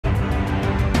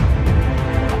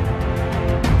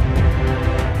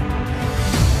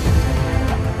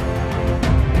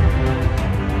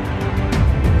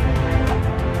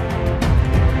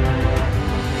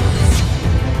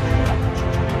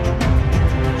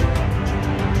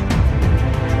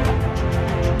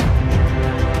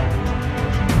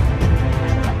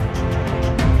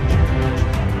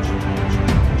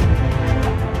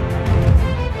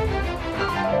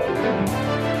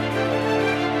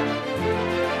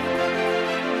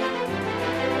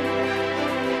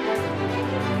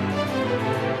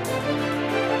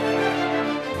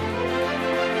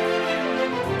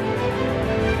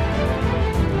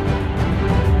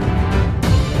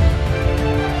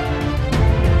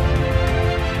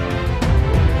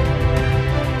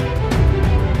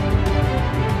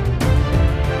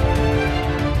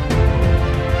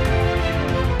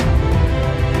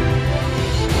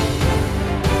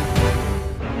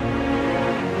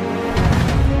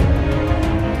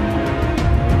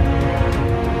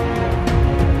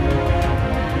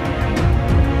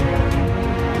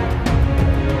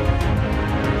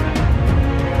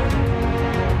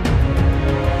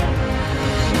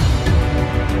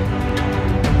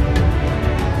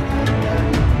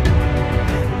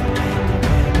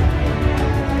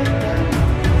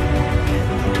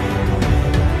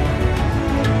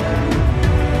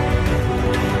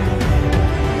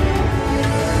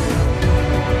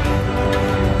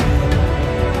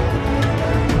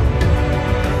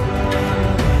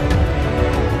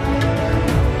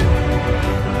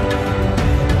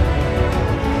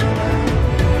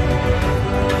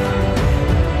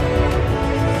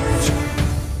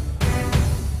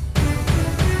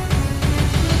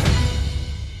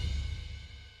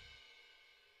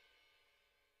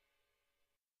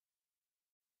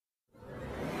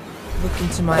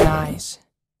into my eyes.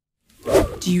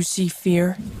 Do you see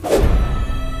fear?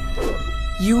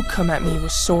 You come at me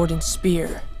with sword and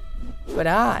spear, but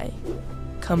I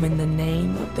come in the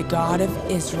name of the God of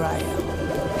Israel.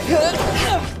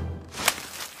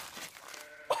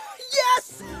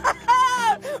 Yes!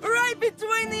 Right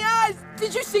between the eyes!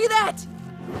 Did you see that?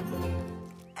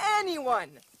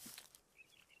 Anyone?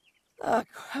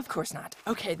 Of course not.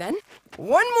 Okay then,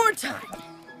 one more time.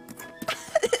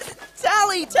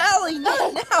 Tally,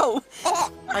 not now!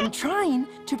 I'm trying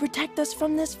to protect us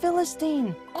from this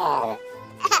Philistine. Whoa!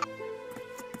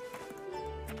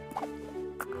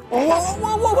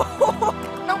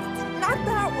 No, not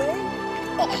that way.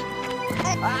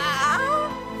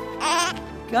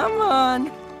 Come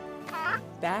on.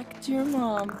 Back to your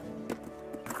mom.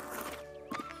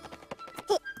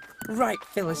 Right,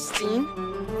 Philistine.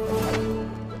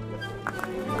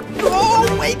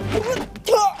 Oh, wait!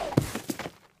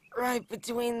 Right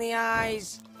between the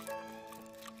eyes.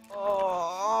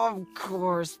 Oh, of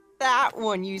course. That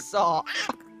one you saw.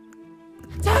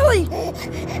 Tally!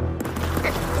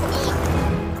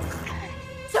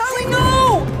 Tally,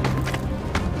 no!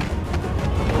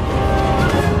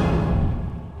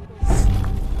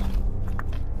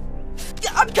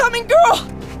 I'm coming, girl!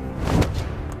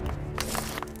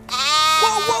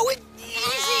 Whoa,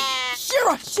 easy!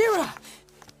 Shira!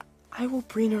 I will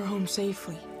bring her home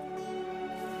safely.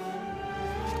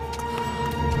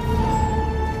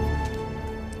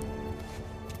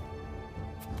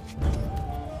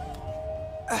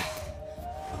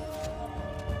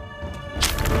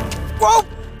 Whoa!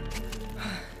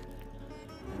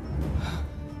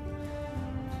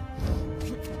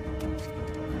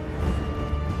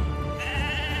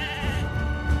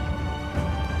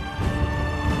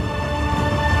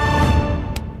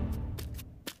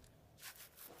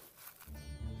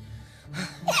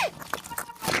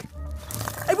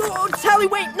 Hey, whoa, Tally,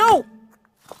 wait, no!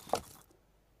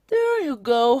 There you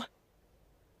go.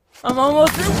 I'm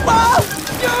almost through.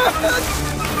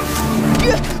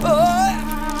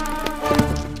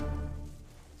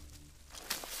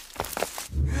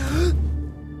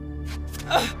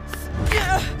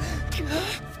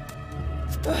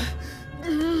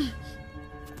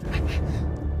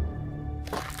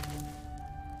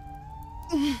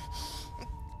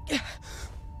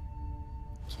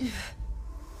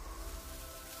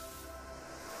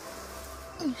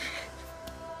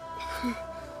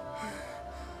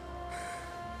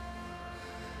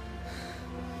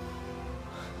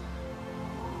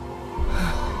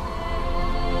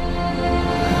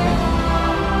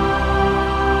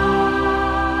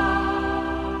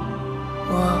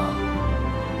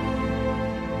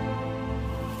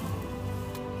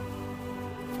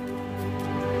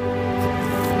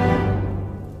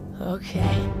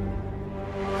 Okay.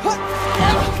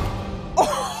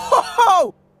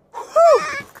 Oh! Whew!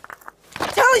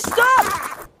 Tally, stop!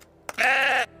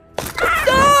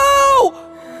 No!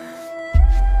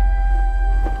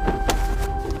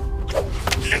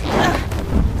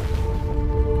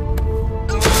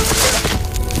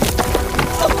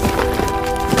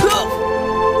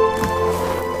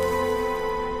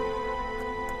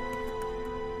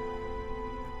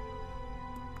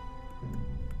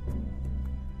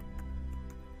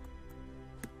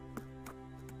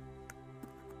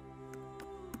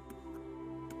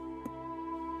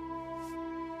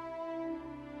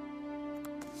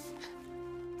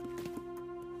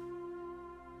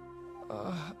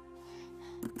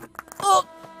 Oh,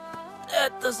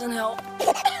 that doesn't help.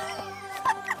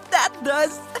 That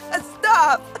does.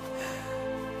 Stop.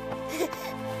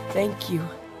 Thank you.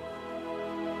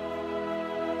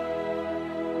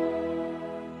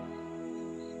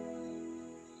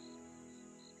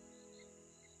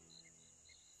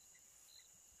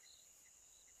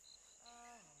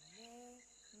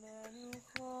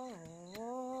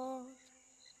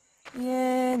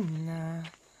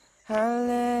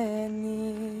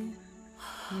 할래니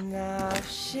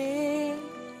נפשי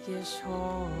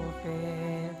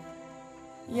ישובב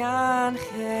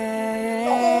ינחני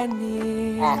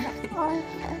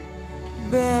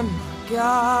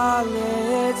במגע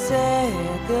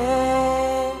לצדק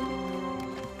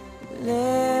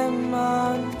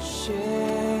למען שמו.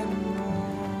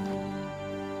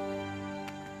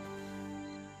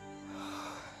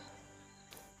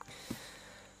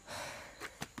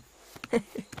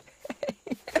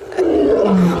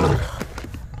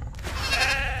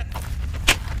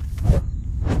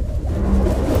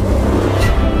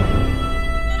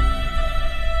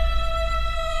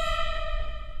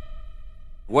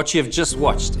 What you have just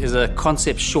watched is a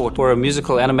concept short for a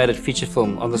musical animated feature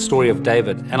film on the story of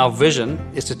David, and our vision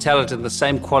is to tell it in the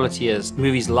same quality as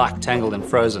movies like Tangled and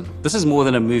Frozen. This is more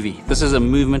than a movie. This is a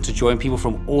movement to join people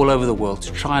from all over the world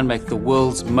to try and make the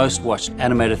world's most watched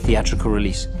animated theatrical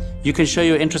release. You can show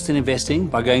your interest in investing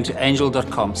by going to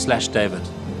angel.com/David.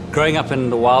 Growing up in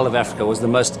the wild of Africa was the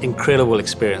most incredible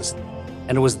experience,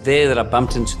 and it was there that I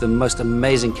bumped into the most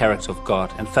amazing character of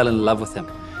God and fell in love with him.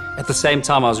 At the same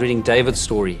time, I was reading David's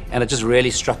story, and it just really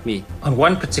struck me. On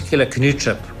one particular canoe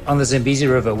trip on the Zambezi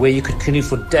River, where you could canoe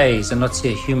for days and not see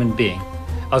a human being,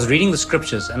 I was reading the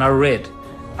scriptures and I read,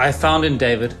 "I found in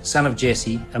David, son of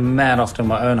Jesse, a man after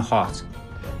my own heart."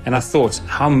 And I thought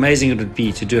how amazing it would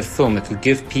be to do a film that would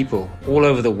give people all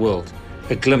over the world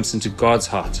a glimpse into God's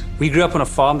heart. We grew up on a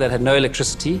farm that had no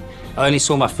electricity. I only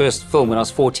saw my first film when I was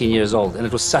 14 years old, and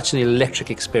it was such an electric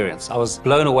experience. I was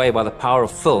blown away by the power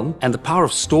of film and the power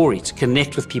of story to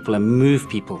connect with people and move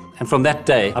people. And from that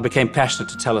day, I became passionate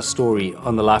to tell a story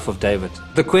on the life of David.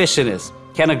 The question is,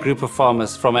 can a group of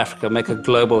farmers from Africa make a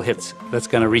global hit that's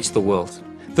going to reach the world?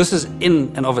 This is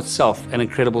in and of itself an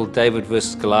incredible David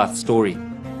versus Goliath story.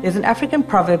 There's an African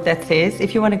proverb that says,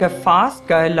 if you want to go fast,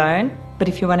 go alone, but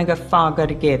if you want to go far, go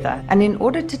together. And in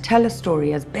order to tell a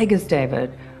story as big as David,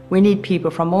 we need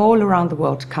people from all around the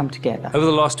world to come together. Over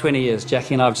the last 20 years,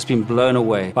 Jackie and I have just been blown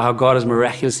away by how God has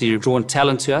miraculously drawn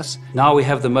talent to us. Now we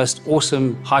have the most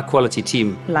awesome, high-quality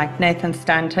team. Like Nathan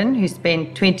Stanton, who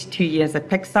spent 22 years at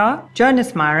Pixar,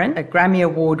 Jonas Myron, a Grammy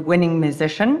Award-winning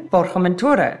musician, Borja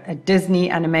Montoro, a Disney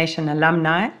animation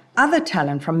alumni, other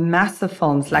talent from massive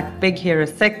films like Big Hero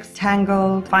 6,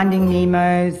 Tangled, Finding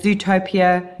Nemo,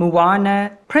 Zootopia,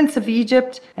 Moana, Prince of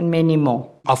Egypt, and many more.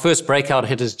 Our first breakout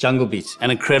hit is Jungle Beat,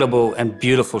 an incredible and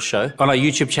beautiful show. On our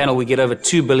YouTube channel, we get over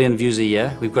 2 billion views a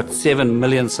year. We've got 7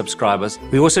 million subscribers.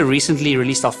 We also recently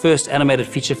released our first animated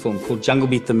feature film called Jungle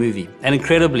Beat the Movie. And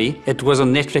incredibly, it was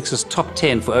on Netflix's top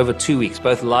 10 for over 2 weeks,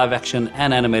 both live action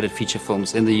and animated feature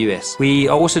films in the US. We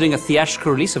are also doing a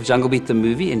theatrical release of Jungle Beat the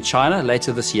Movie in China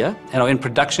later this year, and are in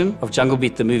production of Jungle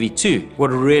Beat the Movie 2.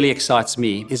 What really excites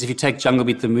me is if you take Jungle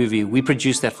Beat the Movie, we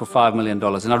produced that for $5 million.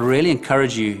 And I'd really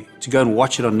encourage you to go and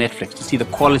watch it on Netflix to see the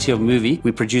quality of movie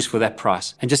we produced for that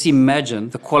price. And just imagine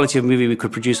the quality of movie we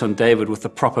could produce on David with the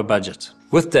proper budget.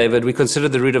 With David, we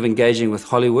considered the route of engaging with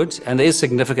Hollywood, and there is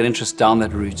significant interest down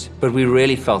that route. But we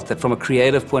really felt that from a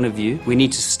creative point of view, we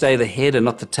need to stay the head and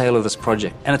not the tail of this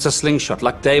project. And it's a slingshot,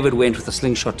 like David went with a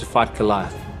slingshot to fight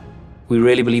Goliath. We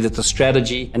really believe that the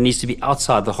strategy needs to be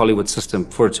outside the Hollywood system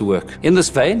for it to work. In this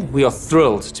vein, we are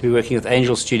thrilled to be working with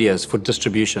Angel Studios for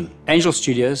distribution. Angel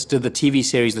Studios did the TV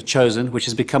series The Chosen, which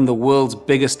has become the world's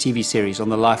biggest TV series on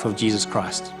the life of Jesus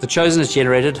Christ. The Chosen has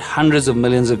generated hundreds of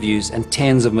millions of views and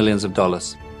tens of millions of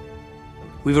dollars.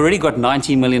 We've already got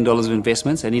 $19 million of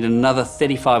investments and need another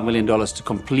 $35 million to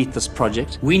complete this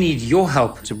project. We need your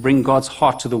help to bring God's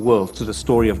heart to the world through the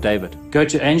story of David. Go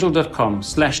to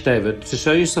angel.com/David to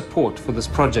show your support for this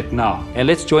project now. And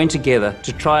let's join together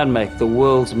to try and make the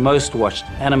world's most watched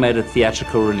animated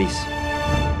theatrical release.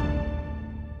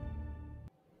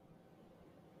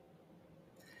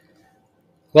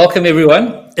 Welcome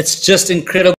everyone. It's just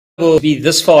incredible to be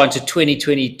this far into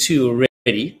 2022 already.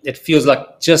 It feels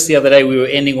like just the other day we were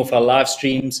ending off our live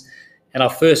streams and our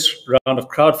first round of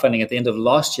crowdfunding at the end of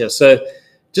last year. So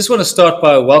just want to start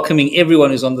by welcoming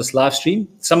everyone who's on this live stream.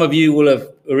 Some of you will have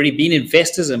already been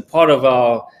investors and part of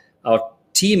our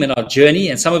team and our journey,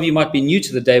 and some of you might be new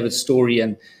to the David story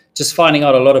and just finding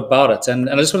out a lot about it. And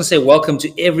I just want to say welcome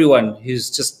to everyone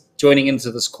who's just joining into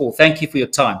this call. Thank you for your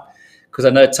time, because I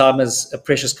know time is a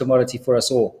precious commodity for us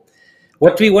all.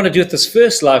 What we want to do at this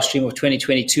first live stream of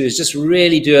 2022 is just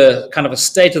really do a kind of a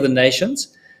state of the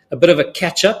nations, a bit of a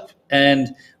catch up, and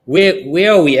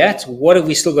where are we at? What have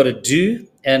we still got to do,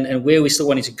 and where are we still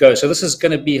wanting to go? So this is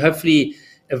going to be hopefully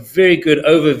a very good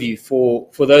overview for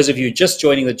those of you just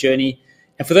joining the journey,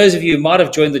 and for those of you who might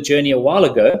have joined the journey a while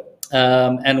ago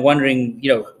and wondering,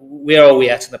 where are we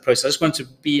at in the process? I just want to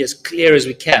be as clear as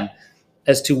we can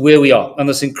as to where we are on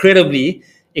this incredibly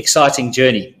exciting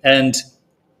journey. And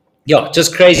yeah,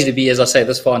 just crazy to be, as I say,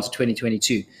 this far into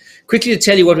 2022. Quickly to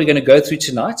tell you what we're going to go through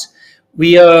tonight.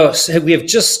 We have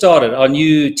just started our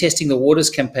new Testing the Waters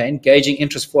campaign, gauging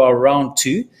interest for our round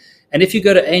 2. And if you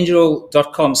go to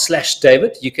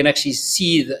angel.com/David, you can actually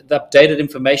see the updated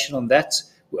information on that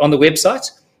on the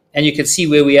website, and you can see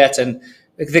where we're at. And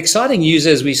the exciting news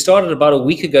is we started about a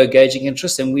week ago gauging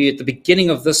interest, and we, at the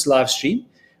beginning of this live stream,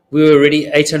 we were already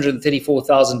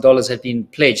 $834,000 had been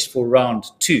pledged for round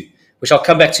 2. Which I'll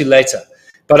come back to later.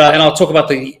 But and I'll talk about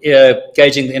the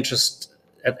gauging the interest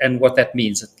and what that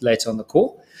means later on the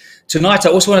call. Tonight, I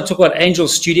also want to talk about Angel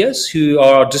Studios, who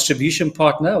are our distribution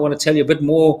partner. I want to tell you a bit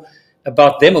more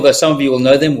about them, although some of you will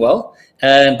know them well,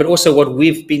 but also what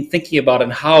we've been thinking about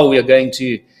and how we are going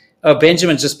to. Oh,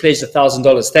 Benjamin just pledged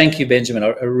 $1,000. Thank you, Benjamin.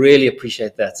 I really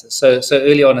appreciate that. So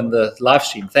early on in the live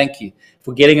stream. Thank you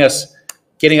for getting us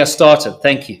started.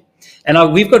 Thank you.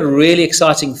 And we've got really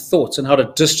exciting thoughts on how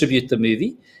to distribute the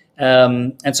movie.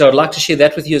 And so I'd like to share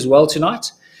that with you as well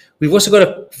tonight. We've also got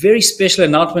a very special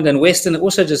announcement, and Weston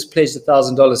also just pledged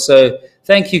 $1,000. So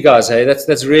thank you guys. Hey,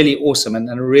 that's really awesome, and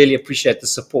I really appreciate the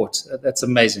support. That's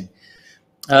amazing.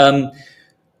 I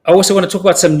also want to talk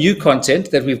about some new content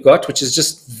that we've got, which is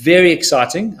just very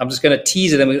exciting. I'm just going to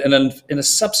tease it, and then in a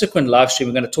subsequent live stream,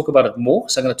 we're going to talk about it more.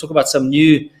 So I'm going to talk about some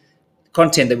new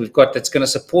content that we've got that's going to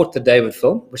support the David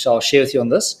film, which I'll share with you on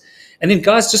this. And then,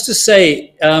 guys, just to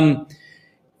say,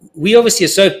 we obviously are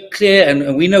so clear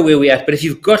and we know where we're at, but if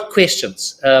you've got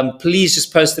questions, please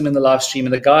just post them in the live stream,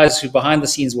 and the guys who behind the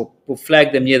scenes will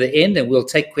flag them near the end, and we'll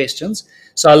take questions.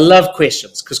 So I love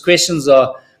questions, because questions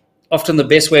are often the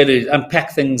best way to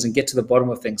unpack things and get to the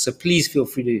bottom of things. So please feel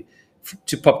free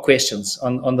to pop questions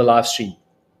on the live stream.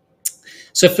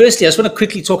 So firstly, I just want to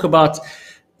quickly talk about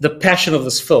the passion of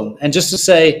this film. And just to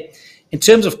say, in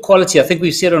terms of quality, I think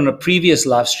we've said on a previous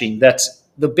live stream that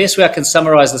the best way I can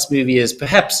summarize this movie is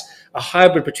perhaps a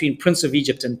hybrid between Prince of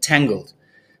Egypt and Tangled.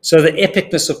 So the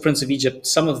epicness of Prince of Egypt,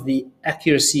 some of the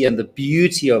accuracy and the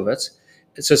beauty of it,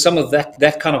 so some of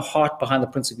that kind of heart behind the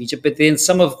Prince of Egypt, but then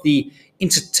some of the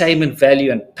entertainment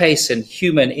value and pace and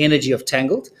humor and energy of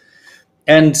Tangled.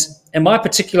 And in my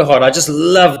particular heart, I just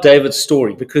love David's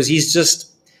story, because he's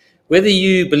just, whether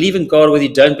you believe in God or whether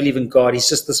you don't believe in God, he's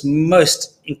just this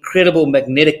most incredible,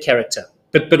 magnetic character.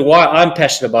 But why I'm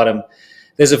passionate about him,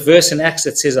 there's a verse in Acts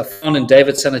that says, I found in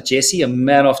David, son of Jesse, a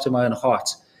man after my own heart.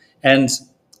 And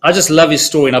I just love his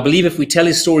story. And I believe if we tell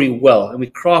his story well and we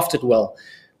craft it well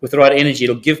with the right energy,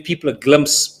 it'll give people a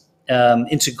glimpse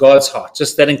into God's heart.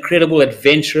 Just that incredible,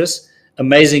 adventurous,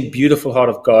 amazing, beautiful heart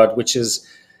of God, which is,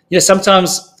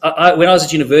 sometimes when I was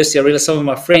at university, I realized some of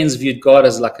my friends viewed God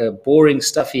as like a boring,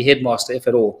 stuffy headmaster, if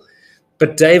at all.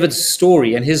 But David's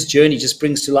story and his journey just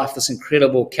brings to life this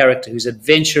incredible character who's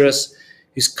adventurous,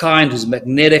 who's kind, who's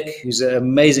magnetic, who's an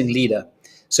amazing leader.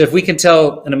 So if we can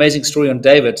tell an amazing story on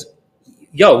David,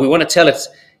 we want to tell it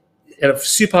at a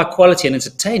super high quality and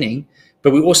entertaining,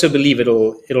 but we also believe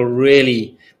it'll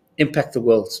really impact the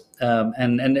world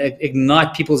and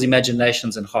ignite people's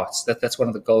imaginations and hearts. That's one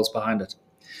of the goals behind it.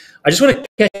 I just want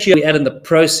to catch you at in the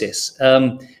process,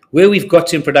 where we've got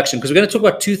to in production, because we're going to talk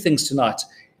about two things tonight.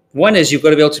 One is you've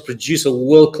got to be able to produce a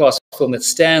world-class film that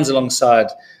stands alongside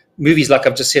movies like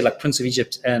I've just said, like Prince of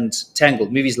Egypt and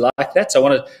Tangled, movies like that. So I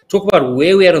want to talk about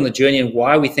where we're at on the journey and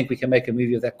why we think we can make a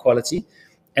movie of that quality.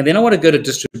 And then I want to go to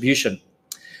distribution.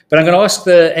 But I'm going to ask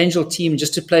the Angel team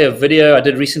just to play a video I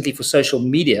did recently for social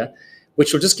media,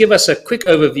 which will just give us a quick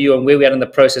overview on where we're at in the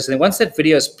process. And then once that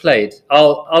video is played,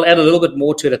 I'll add a little bit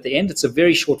more to it at the end. It's a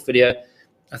very short video,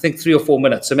 I think 3 or 4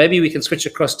 minutes. So maybe we can switch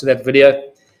across to that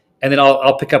video, and then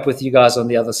I'll pick up with you guys on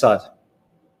the other side.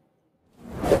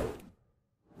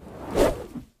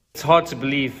 It's hard to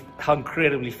believe how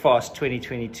incredibly fast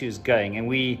 2022 is going, and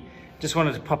we just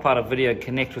wanted to pop out a video and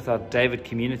connect with our David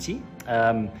community.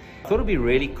 I thought it'd be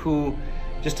really cool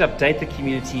just to update the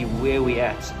community where we're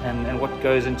at and what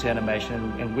goes into animation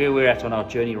and where we're at on our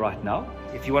journey right now.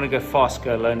 If you want to go fast,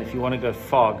 go alone. If you want to go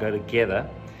far, go together.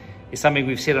 It's something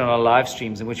we've said on our live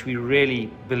streams, in which we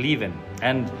really believe in.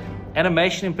 And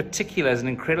animation in particular is an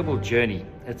incredible journey.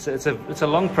 It's a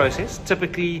long process.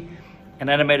 Typically, an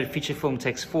animated feature film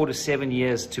takes 4 to 7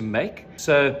 years to make.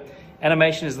 So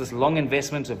animation is this long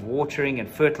investment of watering and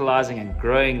fertilizing and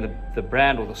growing the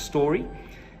brand or the story.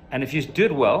 And if you do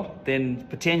it well, then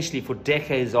potentially for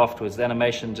decades afterwards, the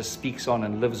animation just speaks on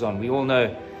and lives on. We all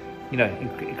know,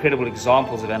 incredible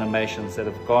examples of animations that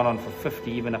have gone on for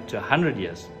 50, even up to 100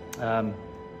 years.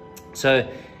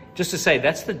 So just to say,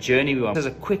 that's the journey we're on. As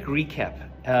a quick recap,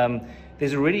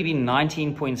 there's already been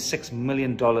 $19.6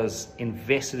 million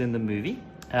invested in the movie.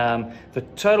 The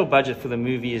total budget for the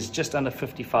movie is just under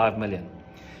 $55 million.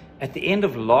 At the end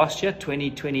of last year,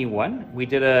 2021, we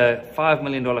did a $5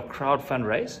 million crowd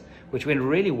fundraise, which went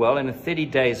really well, and in 30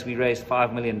 days, we raised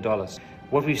 $5 million.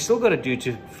 What we've still got to do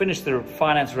to finish the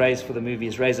finance raise for the movie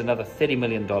is raise another $30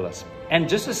 million. And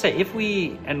just to say,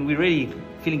 we're really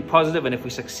feeling positive, and if we're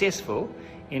successful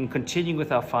in continuing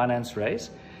with our finance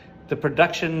raise, the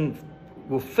production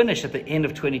will finish at the end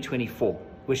of 2024,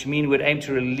 which means we'd aim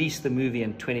to release the movie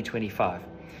in 2025.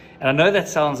 And I know that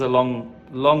sounds a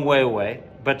long way away,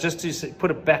 but just to put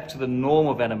it back to the norm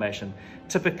of animation,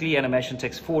 typically animation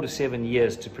takes 4 to 7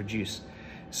 years to produce.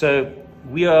 So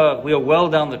we are well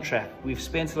down the track. We've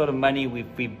spent a lot of money.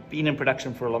 We've been in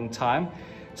production for a long time.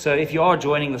 So if you are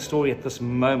joining the story at this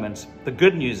moment, the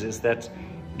good news is that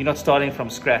you're not starting from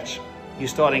scratch. You're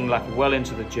starting like well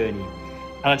into the journey.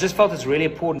 And I just felt it's really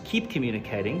important to keep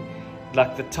communicating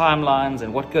like the timelines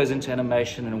and what goes into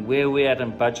animation and where we're at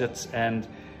in budgets. And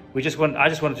I just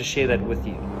wanted to share that with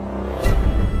you.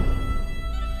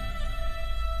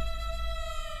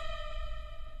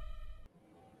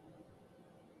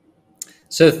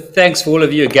 So thanks for all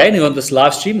of you again who are on this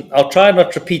live stream. I'll try and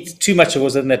not repeat too much of what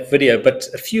was in that video, but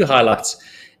a few highlights.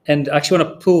 And I actually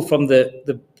want to pull from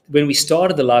when we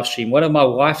started the live stream, one of my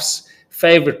wife's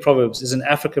favorite proverbs is an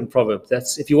African proverb.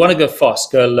 That's, if you want to go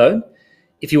fast, go alone.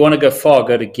 If you want to go far,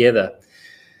 go together.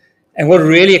 And what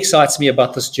really excites me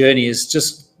about this journey is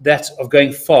just that of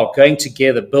going far, going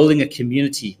together, building a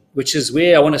community, which is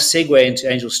where I want to segue into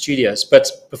Angel Studios. But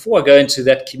before I go into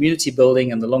that community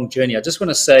building and the long journey, I just want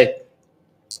to say,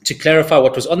 to clarify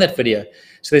what was on that video.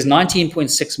 So there's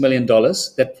 $19.6 million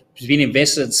that has been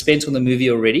invested and spent on the movie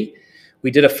already.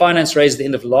 We did a finance raise at the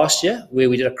end of last year where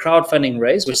we did a crowdfunding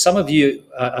raise, which some of you,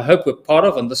 I hope, were part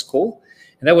of on this call.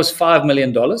 And that was $5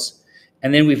 million.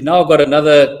 And then we've now got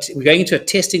we're going into a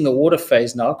testing the water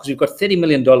phase now because we've got $30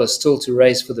 million still to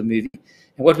raise for the movie.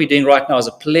 And what we're doing right now is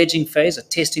a pledging phase, a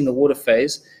testing the water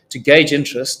phase to gauge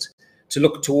interest, to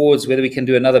look towards whether we can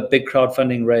do another big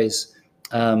crowdfunding raise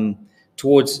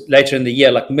towards later in the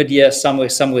year, like mid-year, somewhere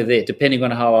there, depending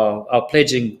on how our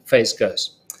pledging phase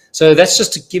goes. So that's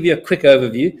just to give you a quick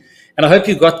overview. And I hope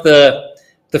you got the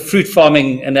fruit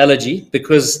farming analogy,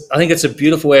 because I think it's a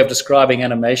beautiful way of describing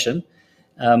animation.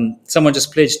 Someone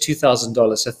just pledged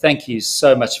 $2,000. So thank you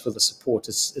so much for the support.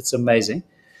 It's amazing.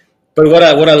 But what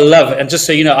I love, and just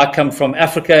so you know, I come from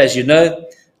Africa, as you know.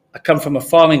 I come from a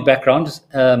farming background,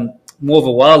 more of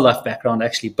a wildlife background,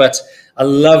 actually. But I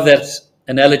love that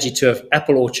analogy to an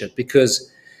apple orchard,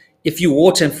 because if you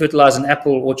water and fertilize an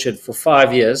apple orchard for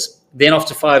 5 years, then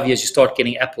after 5 years you start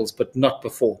getting apples, but not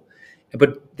before.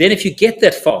 But then if you get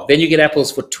that far, then you get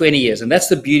apples for 20 years. And that's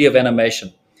the beauty of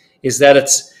animation, is that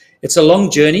it's a long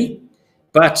journey,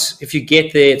 but if you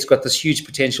get there, it's got this huge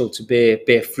potential to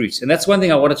bear fruit. And that's one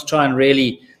thing I wanted to try and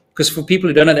really, because for people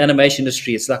who don't know the animation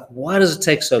industry, it's like, why does it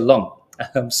take so long?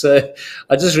 So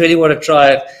I just really want to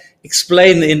try and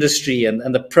explain the industry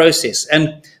and the process.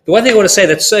 And the one thing I want to say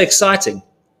that's so exciting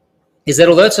is that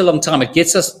although it's a long time, it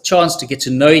gets us a chance to get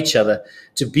to know each other,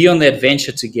 to be on the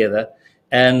adventure together.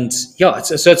 And yeah,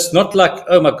 so it's not like,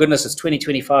 oh my goodness, it's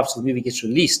 2025 so the movie gets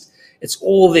released. It's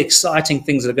all the exciting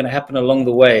things that are going to happen along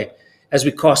the way. As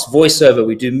we cast voiceover,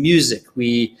 we do music,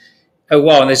 oh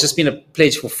wow, and there's just been a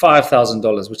pledge for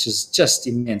 $5,000, which is just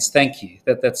immense. Thank you.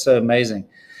 That's so amazing.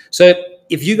 So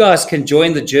if you guys can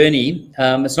join the journey,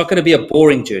 it's not going to be a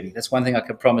boring journey. That's one thing I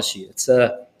can promise you.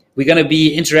 We're going to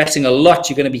be interacting a lot.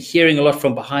 You're going to be hearing a lot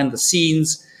from behind the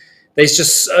scenes. There's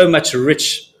just so much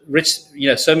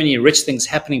so many rich things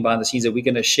happening behind the scenes that we're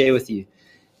going to share with you.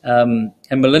 And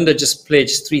Melinda just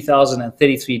pledged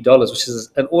 $3,033, which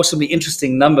is an awesomely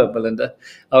interesting number, Melinda.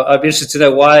 I'd be interested to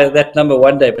know why that number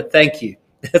one day, but thank you.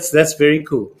 That's very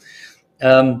cool.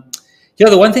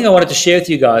 The one thing I wanted to share with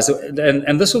you guys,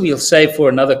 and this will be saved for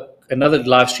another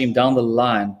live stream down the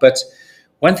line, but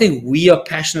one thing we are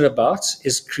passionate about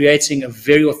is creating a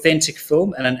very authentic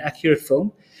film and an accurate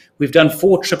film. We've done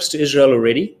 4 trips to Israel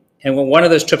already, and on one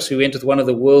of those trips we went with one of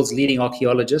the world's leading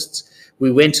archaeologists.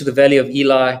 We went to the Valley of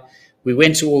Eli. We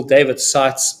went to all David's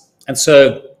sites, and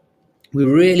so we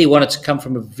really wanted to come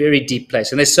from a very deep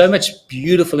place. And there's so much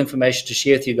beautiful information to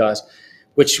share with you guys,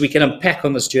 which we can unpack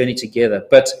on this journey together.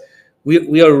 But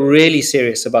we are really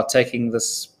serious about taking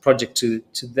this project to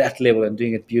that level and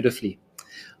doing it beautifully.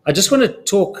 I just want to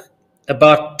talk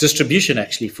about distribution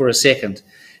actually for a second,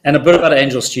 and a bit about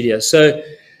Angel Studios. So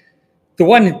the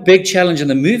one big challenge in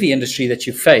the movie industry that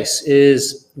you face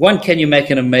is, one, can you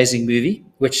make an amazing movie,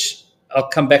 which I'll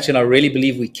come back to, and I really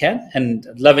believe we can, and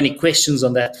I'd love any questions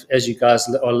on that as you guys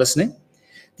are listening.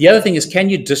 The other thing is, can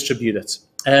you distribute it?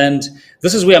 And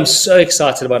this is where I'm so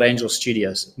excited about Angel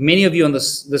Studios. Many of you on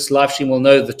this live stream will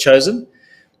know The Chosen.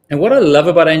 And what I love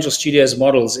about Angel Studios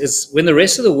models is when the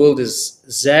rest of the world is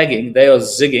zagging, they are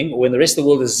zigging, or when the rest of the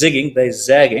world is zigging, they're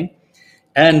zagging.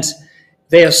 And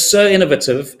they are so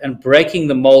innovative and breaking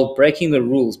the mold, breaking the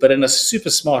rules, but in a super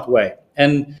smart way.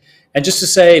 And just to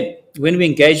say, when we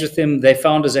engaged with them, their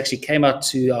founders actually came out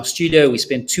to our studio. We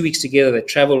spent 2 weeks together. They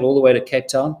traveled all the way to Cape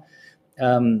Town.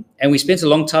 And we spent a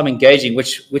long time engaging,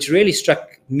 which really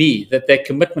struck me, that their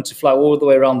commitment to fly all the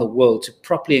way around the world to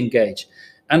properly engage,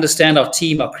 understand our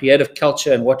team, our creative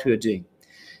culture, and what we were doing.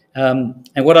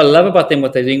 And what I love about them,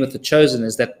 what they're doing with The Chosen,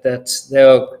 is that they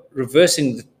are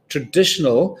reversing the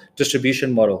traditional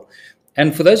distribution model.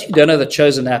 And for those who don't know the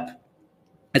Chosen app,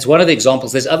 it's one of the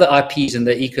examples. There's other IPs in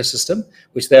the ecosystem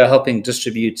which they are helping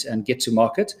distribute and get to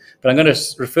market. But I'm going to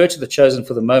refer to the Chosen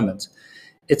for the moment.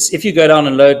 It's if you go down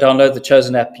and download the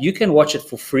Chosen app, you can watch it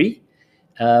for free,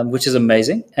 which is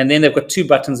amazing. And then they've got 2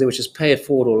 buttons there, which is pay it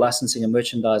forward or licensing and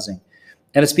merchandising.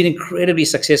 And it's been incredibly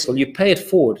successful. You pay it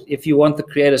forward if you want the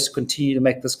creators to continue to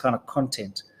make this kind of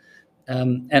content.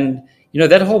 And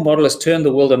that whole model has turned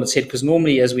the world on its head, because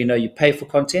normally, as we know, you pay for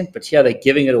content, but here they're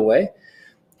giving it away.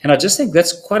 And I just think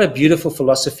that's quite a beautiful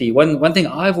philosophy. One thing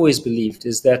I've always believed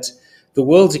is that the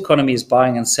world's economy is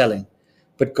buying and selling,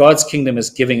 but God's kingdom is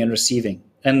giving and receiving.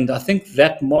 And I think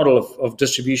that model of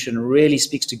distribution really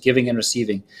speaks to giving and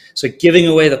receiving. So giving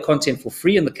away the content for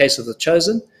free in the case of the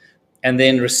Chosen, and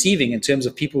then receiving in terms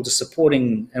of people just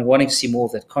supporting and wanting to see more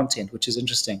of that content, which is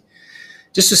interesting.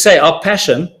 Just to say, our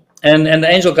passion, and the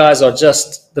Angel guys are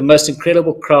just the most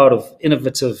incredible crowd of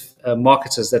innovative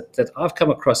marketers that I've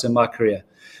come across in my career.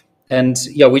 And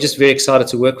yeah, we're just very excited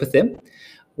to work with them.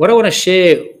 What I want to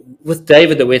share with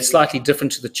David, that we're slightly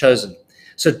different to the Chosen.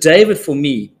 So David, for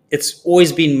me, it's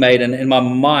always been made, and in my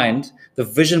mind, the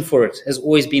vision for it has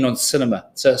always been on cinema.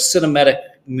 So a cinematic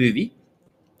movie.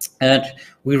 And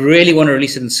we really want to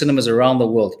release it in cinemas around the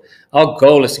world. Our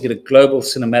goal is to get a global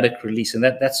cinematic release, and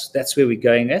that's where we're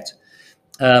going at.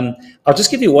 I'll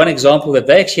just give you one example that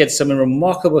they actually had some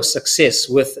remarkable success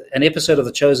with an episode of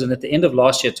The Chosen at the end of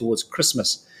last year towards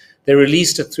Christmas. They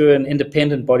released it through an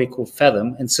independent body called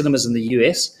Fathom in cinemas in the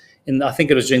US. And I think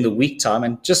it was during the week time,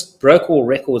 and just broke all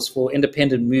records for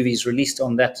independent movies released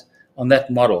on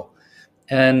that model.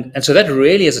 And so that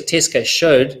really, as a test case,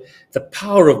 showed the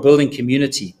power of building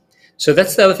community. So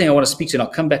that's the other thing I want to speak to, and I'll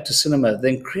come back to cinema. The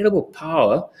incredible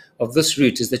power of this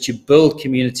route is that you build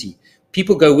community.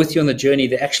 People go with you on the journey.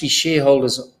 They're actually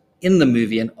shareholders in the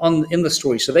movie and in the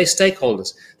story. So they're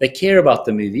stakeholders. They care about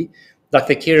the movie like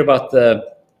they care about the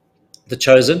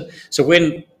Chosen. So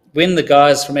when the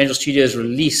guys from Angel Studios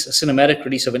release a cinematic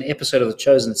release of an episode of The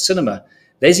Chosen at cinema,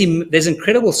 there's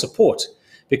incredible support,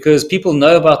 because people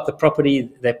know about the property.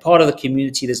 They're part of the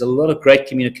community. There's a lot of great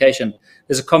communication.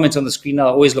 There's a comment on the screen now.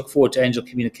 I always look forward to Angel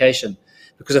communication,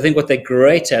 because I think what they're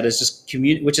great at is just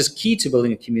which is key to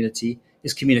building a community,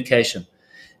 is communication.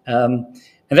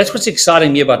 And that's what's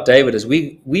exciting me about David, is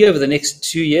we over the next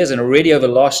 2 years, and already over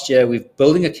last year, we're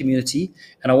building a community,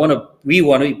 and we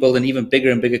want to build an even bigger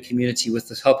and bigger community with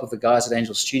the help of the guys at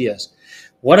Angel Studios.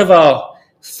 One of our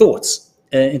thoughts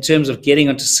in terms of getting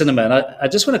onto cinema, and I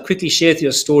just want to quickly share with you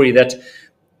a story that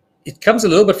it comes a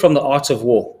little bit from the Art of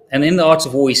War. And in the Art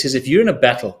of War, he says, if you're in a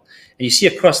battle and you see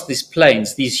across these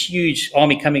plains, these huge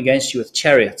army coming against you with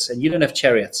chariots, and you don't have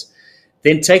chariots,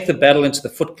 then take the battle into the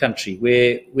foot country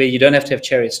where you don't have to have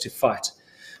chariots to fight.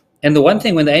 And the one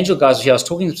thing, when the Angel guys were here, I was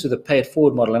talking to the pay it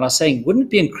forward model, and I was saying, wouldn't it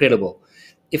be incredible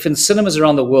if in cinemas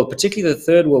around the world, particularly the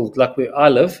third world, like where I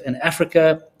live, in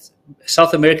Africa,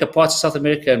 South America, parts of South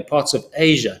America and parts of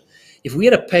Asia, if we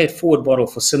had a pay it forward model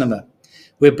for cinema,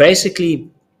 where basically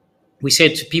we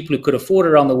said to people who could afford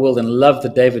around the world and love the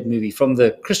David movie, from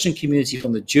the Christian community,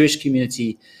 from the Jewish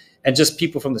community, and just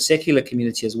people from the secular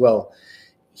community as well,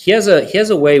 here's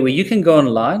a way where you can go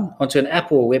online onto an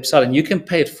app or a website, and you can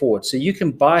pay it forward. So you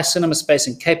can buy cinema space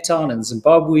in Cape Town, in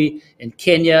Zimbabwe, in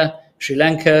Kenya, Sri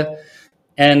Lanka.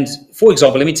 And for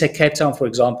example, let me take Cape Town for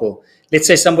example. Let's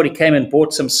say somebody came and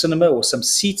bought some cinema or some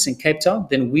seats in Cape Town,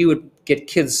 then we would get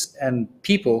kids and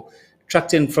people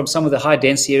trucked in from some of the high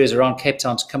density areas around Cape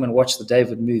Town to come and watch the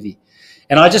David movie.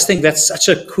 And I just think that's such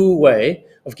a cool way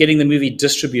of getting the movie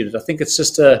distributed. I think it's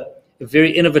just a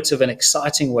very innovative and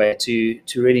exciting way to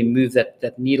really move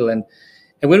that needle. And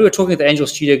when we were talking to the Angel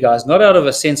Studio guys, not out of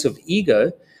a sense of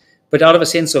ego, but out of a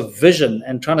sense of vision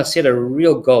and trying to set a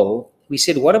real goal, we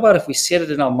said, what about if we set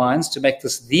it in our minds to make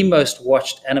this the most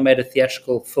watched animated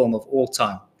theatrical film of all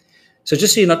time? So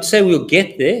just so you're not to say we'll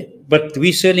get there, but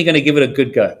we're certainly going to give it a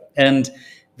good go. And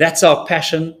that's our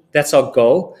passion. That's our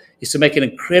goal, is to make an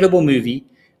incredible movie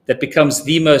that becomes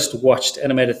the most watched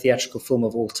animated theatrical film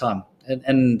of all time.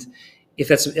 And if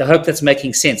that's, I hope that's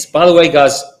making sense. By the way,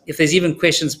 guys, if there's even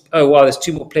questions, oh wow, there's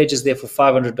 2 more pledges there for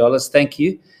 $500. Thank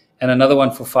you, and another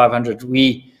one for $500.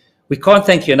 We can't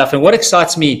thank you enough. And what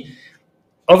excites me,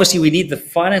 obviously, we need the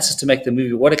finances to make the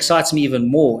movie. What excites me even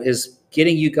more is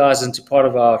getting you guys into part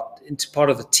of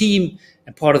the team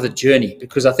and part of the journey,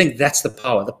 because I think that's the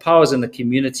power. The power is in the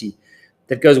community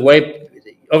that goes way.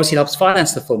 Obviously, helps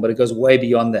finance the film, but it goes way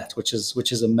beyond that, which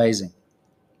is amazing.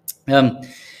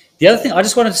 The other thing I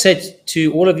just wanted to say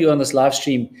to all of you on this live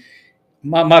stream,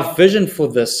 my vision for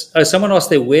this. Oh, someone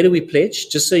asked there, where do we pledge?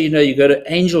 Just so you know, you go to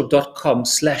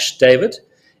angel.com/David,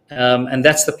 And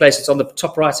that's the place. It's on the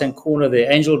top right-hand corner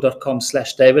there,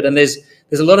 angel.com/David. And there's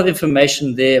a lot of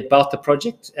information there about the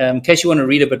project. In case you want to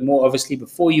read a bit more, obviously,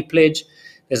 before you pledge,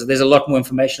 there's a lot more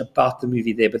information about the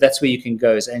movie there. But that's where you can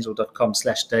go, is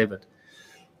angel.com/David.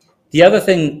 The other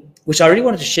thing, which I really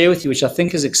wanted to share with you, which I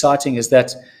think is exciting, is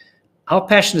that our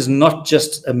passion is not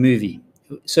just a movie.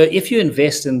 So if you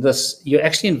invest in this, you're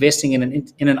actually investing in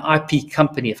an IP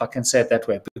company, if I can say it that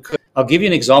way. Because I'll give you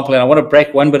an example, and I want to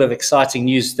break one bit of exciting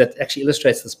news that actually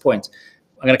illustrates this point.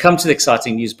 I'm going to come to the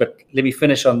exciting news, but let me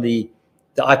finish on the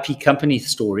IP company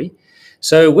story.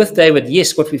 So with David,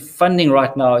 yes, what we're funding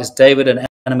right now is David, an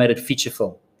animated feature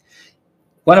film.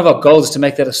 One of our goals is to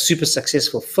make that a super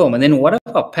successful film. And then one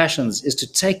of our passions is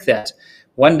to take that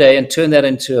one day and turn that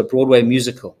into a Broadway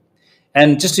musical.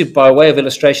 And just by way of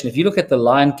illustration, if you look at the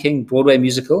Lion King Broadway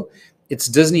musical, it's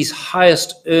Disney's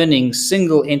highest earning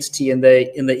single entity in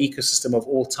the ecosystem of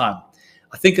all time.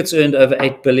 I think it's earned over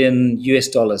 $8 billion,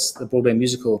 the Broadway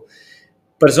musical.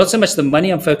 But it's not so much the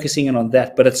money I'm focusing in on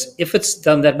that, but if it's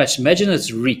done that much, imagine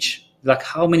its reach, like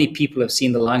how many people have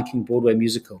seen the Lion King Broadway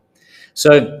musical.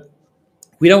 So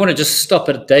we don't want to just stop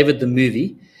at David the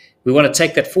movie. We want to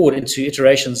take that forward into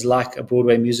iterations like a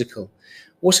Broadway musical.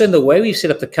 Also, in the way we've set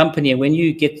up the company, and when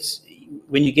you get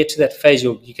to that phase,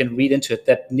 you can read into it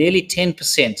that nearly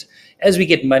 10%, as we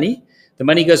get money, the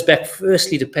money goes back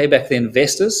firstly to pay back the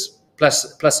investors,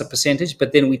 plus a percentage,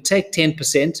 but then we take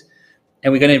 10%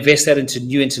 and we're going to invest that into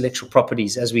new intellectual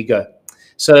properties as we go.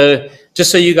 So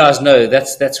just so you guys know,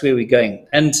 that's where we're going.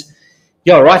 And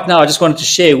yeah, right now I just wanted to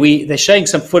share, they're showing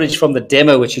some footage from the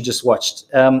demo which you just watched.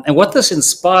 And what this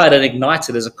inspired and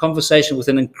ignited is a conversation with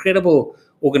an incredible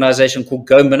organization called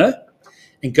Go Minnow.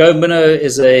 And Go Minnow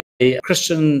is a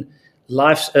Christian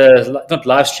not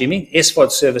live streaming,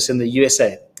 SVOD service in the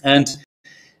USA. And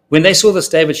when they saw this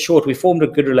David short, we formed a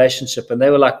good relationship, and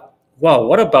they were like, wow,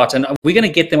 what about, and we're going to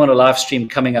get them on a live stream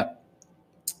coming up.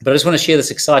 But I just want to share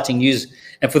this exciting news.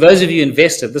 And for those of you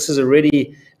invested, this is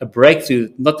already a breakthrough.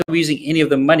 Not that we're using any of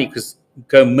the money because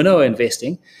Go Minnow are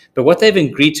investing, but what they've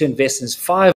agreed to invest in is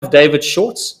 5 David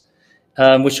shorts,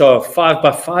 which are 5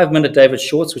 by 5 minute David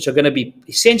shorts, which are going to be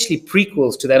essentially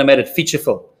prequels to the animated feature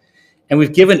film. And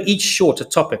we've given each short a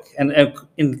topic, and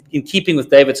in keeping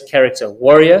with David's character: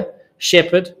 warrior,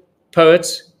 shepherd,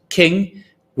 poet, king,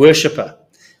 worshipper.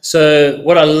 So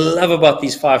what I love about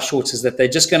these 5 shorts is that they're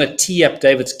just going to tee up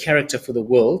David's character for the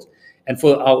world and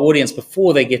for our audience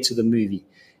before they get to the movie.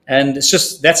 And it's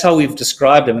just, that's how we've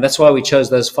described them. And that's why we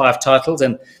chose those 5 titles.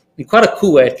 And in quite a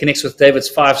cool way, it connects with David's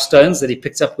 5 stones that he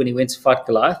picked up when he went to fight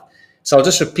Goliath. So I'll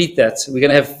just repeat that. We're going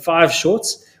to have 5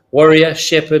 shorts: warrior,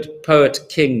 shepherd, poet,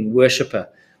 king, worshipper.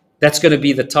 That's going to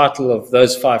be the title of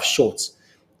those 5 shorts.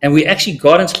 And we actually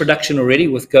got into production already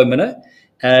with Go Minnow.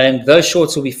 And those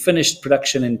shorts will be finished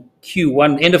production in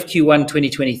end of Q1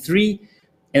 2023.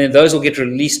 And then those will get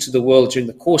released to the world during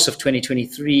the course of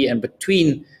 2023, and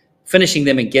between finishing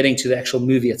them and getting to the actual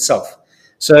movie itself.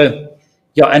 So,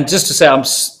 yeah, and just to say,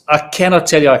 I cannot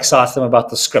tell you how excited I'm about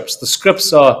the scripts. The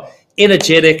scripts are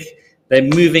energetic, they're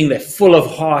moving, they're full of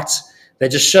heart, they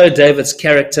just show David's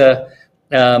character.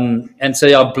 And so,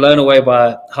 yeah, I'm blown away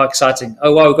by how exciting.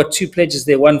 Oh, wow, we've got 2 pledges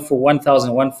there, one for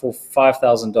 $1,000, one for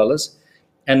 $5,000.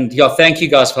 And yeah, thank you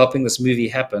guys for helping this movie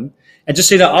happen. And just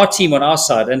so you know, our team on our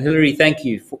side, and Hillary, thank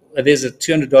you. There's a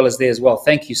 $200 there as well.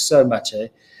 Thank you so much.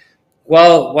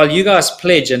 While you guys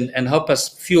pledge and help us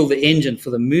fuel the engine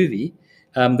for the movie,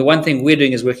 the one thing we're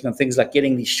doing is working on things like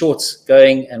getting these shorts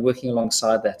going and working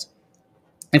alongside that.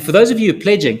 And for those of you who are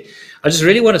pledging, I just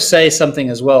really want to say something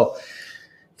as well.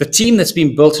 The team that's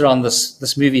been built around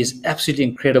this movie is absolutely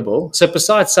incredible. So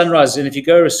besides Sunrise, and if you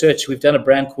go research, we've done a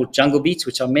brand called Jungle Beats,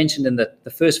 which I mentioned in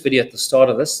the first video at the start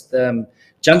of this.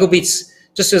 Jungle Beats,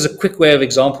 just as a quick way of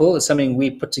example, is something we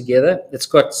put together. It's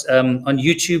got, on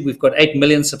YouTube, we've got 8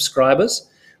 million subscribers,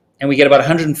 and we get about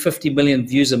 150 million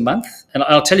views a month. And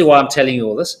I'll tell you why I'm telling you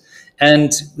all this.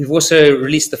 And we've also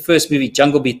released the first movie,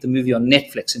 Jungle Beat, the movie, on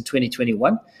Netflix in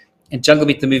 2021. And Jungle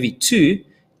Beat, the movie 2,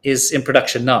 is in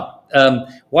production now.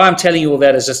 Why I'm telling you all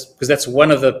that is just because that's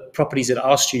one of the properties that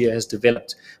our studio has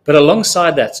developed. But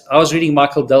alongside that, I was reading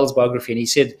Michael Dell's biography, and he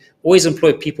said, always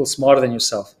employ people smarter than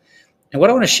yourself. And what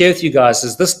I want to share with you guys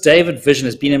is this David vision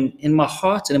has been in my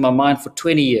heart and in my mind for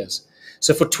 20 years.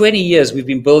 So for 20 years, we've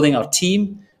been building our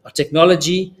team, our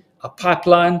technology, our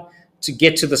pipeline to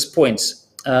get to this point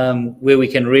where we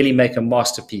can really make a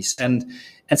masterpiece. And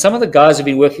some of the guys who've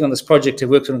been working on this project have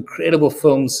worked on incredible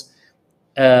films.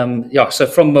 So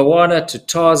from Moana to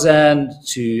Tarzan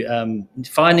to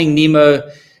Finding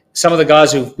Nemo. Some of the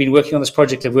guys who've been working on this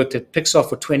project have worked at Pixar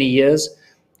for 20 years.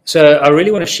 So I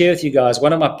really want to share with you guys,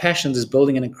 one of my passions is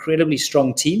building an incredibly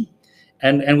strong team.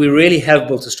 And we really have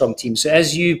built a strong team. So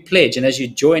as you pledge and as you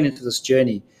join into this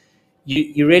journey,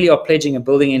 you really are pledging and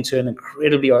building into an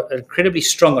incredibly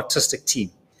strong artistic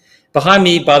team. Behind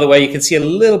me, by the way, you can see a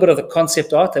little bit of the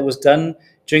concept art that was done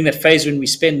during that phase when we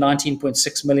spent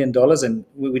 $19.6 million and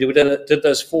we did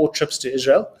those 4 trips to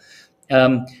Israel.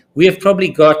 We have probably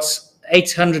got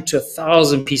 800 to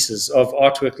 1,000 pieces of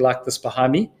artwork like this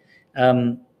behind me.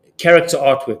 Character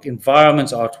artwork, environment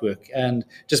artwork, and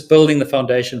just building the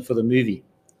foundation for the movie.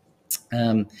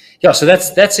 So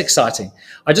that's exciting.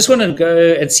 I just want to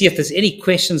go and see if there's any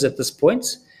questions at this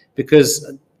point,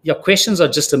 because your questions are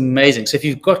just amazing. So if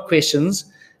you've got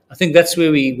questions, I think that's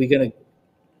where we're going to,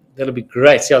 that'll be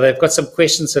great. Yeah, they've got some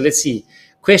questions. So let's see.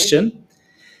 Question: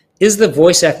 is the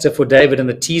voice actor for David in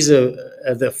the teaser,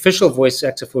 the official voice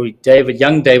actor for David,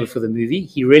 young David for the movie?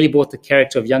 He really brought the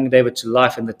character of young David to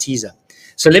life in the teaser.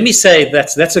 So let me say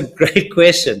that's a great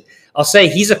question. I'll say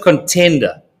he's a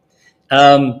contender.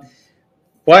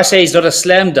 Why I say he's not a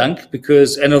slam dunk,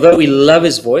 because, and although we love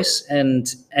his voice and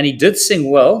he did sing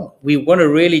well, we want to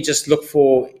really just look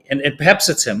for, and perhaps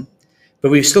it's him, but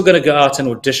we're still going to go out and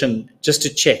audition just to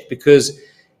check, because,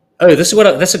 that's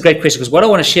a great question, because what I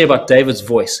want to share about David's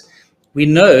voice, we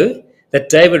know that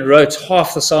David wrote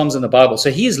half the Psalms in the Bible. So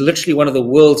he is literally one of the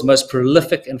world's most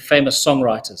prolific and famous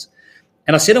songwriters.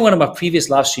 And I said in one of my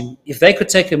previous live streams, if they could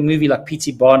take a movie like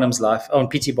P.T. Barnum's life,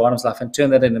 and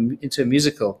turn that into a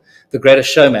musical, The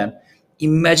Greatest Showman,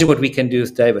 imagine what we can do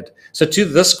with David. So to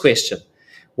this question,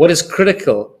 what is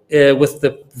critical with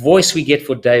the voice we get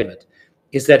for David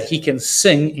is that he can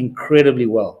sing incredibly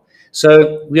well.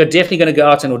 So we are definitely going to go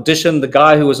out and audition. The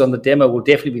guy who was on the demo will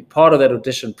definitely be part of that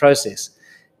audition process.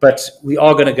 But we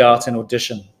are going to go out and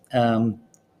audition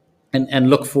and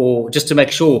look for, just to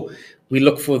make sure we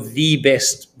look for the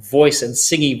best voice and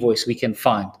singing voice we can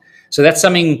find. So that's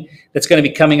something that's going to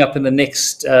be coming up in the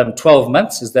next 12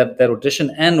 months, is that audition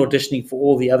and auditioning for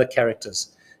all the other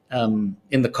characters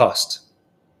in the cast.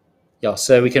 Yeah,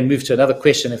 so we can move to another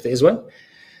question if there is one.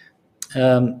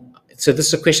 So this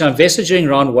is a question: I invested during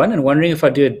round 1 and wondering if I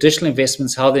do additional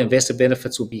investments, how the investor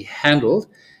benefits will be handled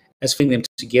as putting them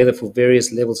together for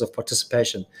various levels of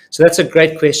participation. So that's a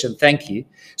great question. Thank you.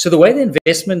 So the way the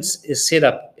investment is set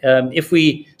up,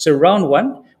 so round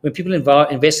 1, when people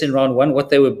invest in round 1, what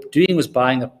they were doing was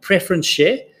buying a preference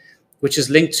share, which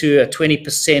is linked to a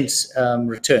 20%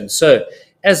 return. So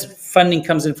as funding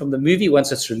comes in from the movie,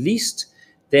 once it's released,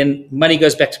 then money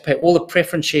goes back to pay all the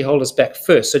preference shareholders back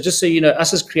first. So just so you know,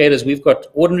 us as creators, we've got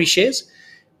ordinary shares,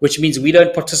 which means we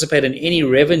don't participate in any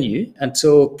revenue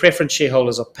until preference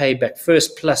shareholders are paid back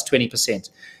first plus 20%.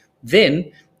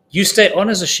 Then you stay on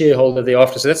as a shareholder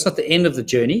thereafter. So that's not the end of the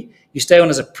journey. You stay on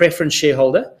as a preference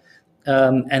shareholder.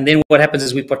 And then what happens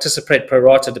is we participate pro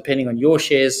rata depending on your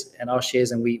shares and our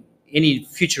shares, and any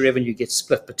future revenue gets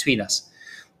split between us.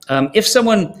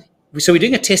 So we're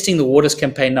doing a testing the waters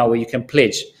campaign now where you can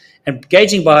pledge and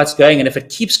gauging by how it's going. And if it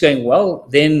keeps going well,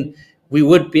 then we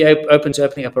would be open to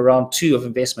opening up a round 2 of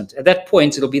investment. At that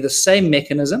point, it'll be the same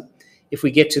mechanism if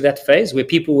we get to that phase where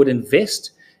people would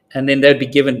invest and then they'd be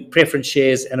given preference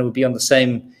shares, and it would be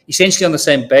essentially on the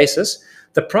same basis.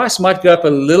 The price might go up a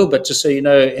little bit, just so you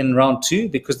know, in round 2,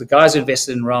 because the guys who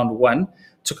invested in round 1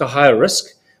 took a higher risk,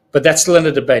 but that's still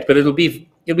under debate. But it'll be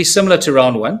similar to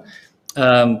round 1.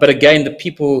 But again, the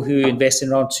people who invest in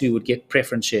round 2 would get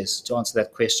preference shares, to answer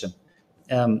that question.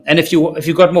 And if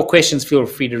you've got more questions, feel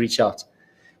free to reach out.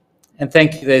 And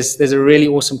thank you. There's a really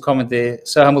awesome comment there.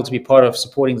 So humbled to be part of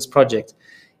supporting this project.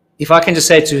 If I can just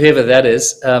say to whoever that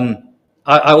is,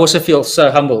 I also feel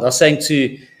so humbled. I was saying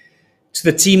to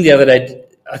the team the other day,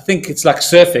 I think it's like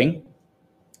surfing.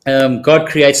 God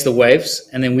creates the waves,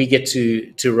 and then we get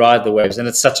to ride the waves, and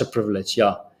it's such a privilege.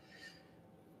 Yeah.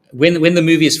 When the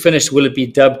movie is finished, will it be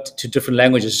dubbed to different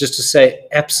languages? Just to say,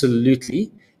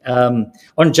 absolutely.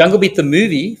 On Jungle Beat the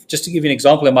movie, just to give you an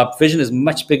example, and my vision is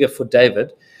much bigger for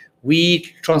David, we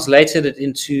translated it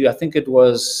into, I think it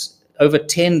was over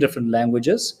 10 different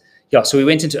languages. Yeah, so we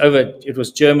went into it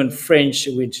was German, French,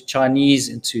 we went to Chinese,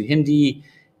 into Hindi,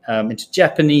 into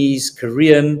Japanese,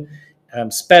 Korean,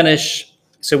 Spanish.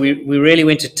 So we really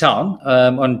went to town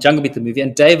on Jungle Beat the movie.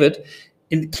 And David,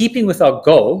 in keeping with our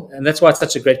goal, and that's why it's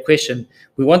such a great question,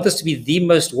 we want this to be the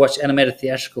most watched animated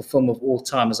theatrical film of all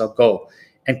time as our goal.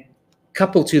 And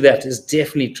coupled to that is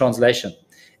definitely translation.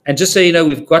 And just so you know,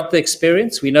 we've got the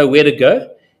experience, we know where to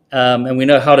go, and we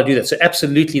know how to do that. So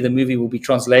absolutely the movie will be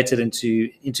translated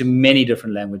into many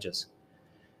different languages.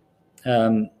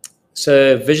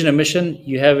 So vision and mission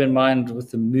you have in mind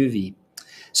with the movie.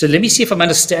 So let me see if I'm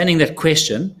understanding that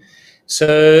question.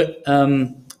 So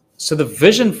So the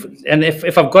vision, and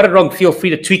if I've got it wrong, feel free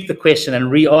to tweak the question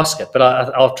and re-ask it, but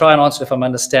I'll try and answer if I'm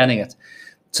understanding it.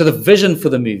 So the vision for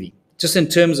the movie, just in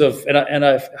terms of,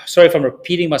 sorry if I'm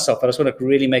repeating myself, but I just want to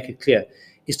really make it clear,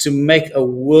 is to make a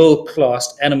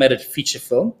world-class animated feature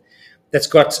film that's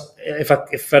got,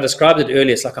 if I described it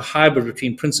earlier, it's like a hybrid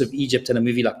between Prince of Egypt and a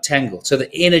movie like Tangled. So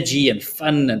the energy and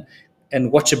fun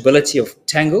and watchability of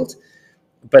Tangled,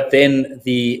 but then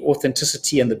the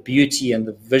authenticity and the beauty and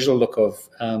the visual look of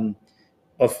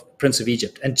Prince of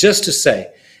Egypt. And just to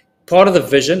say, part of the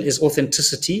vision is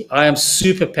authenticity. I am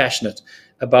super passionate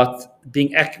about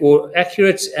being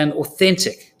accurate and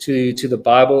authentic to the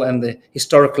Bible and the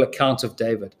historical account of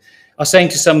David. I was saying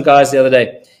to some guys the other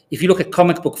day, if you look at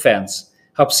comic book fans,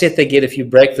 how upset they get if you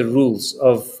break the rules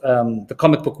of the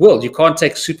comic book world. You can't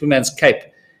take Superman's cape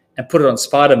and put it on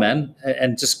Spider-Man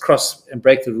and just cross and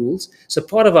break the rules. So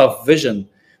part of our vision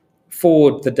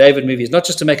for the David movie is not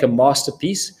just to make a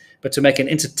masterpiece, but to make an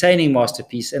entertaining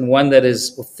masterpiece and one that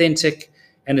is authentic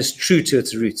and is true to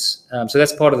its roots. So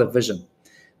that's part of the vision.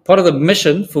 Part of the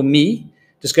mission for me,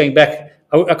 just going back,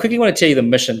 I quickly want to tell you the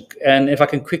mission. And if I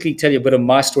can quickly tell you a bit of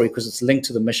my story, because it's linked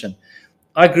to the mission.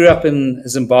 I grew up in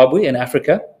Zimbabwe in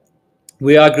Africa.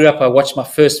 Where I grew up, I watched my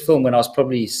first film when I was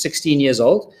probably 16 years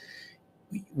old.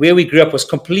 Where we grew up was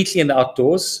completely in the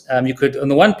outdoors. You could, on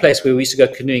the one place where we used to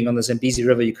go canoeing on the Zambezi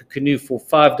River, you could canoe for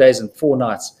 5 days and 4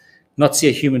 nights, not see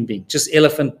a human being, just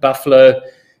elephant, buffalo,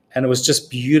 and it was just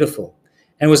beautiful.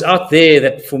 And it was out there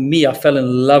that, for me, I fell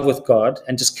in love with God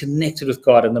and just connected with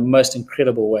God in the most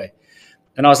incredible way.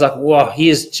 And I was like, wow, he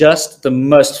is just the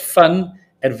most fun,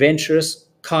 adventurous,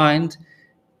 kind,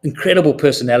 incredible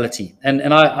personality.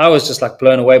 And I was just like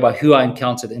blown away by who I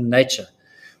encountered in nature.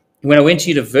 When I went to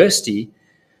university,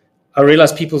 I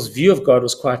realized people's view of God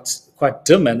was quite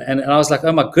dim. And I was like,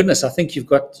 oh my goodness, I think you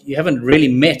haven't really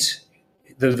met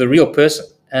the real person.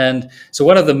 And so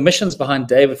one of the missions behind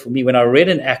David for me, when I read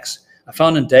in Acts, I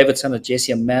found in David, son of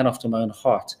Jesse, a man after my own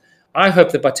heart. I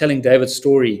hope that by telling David's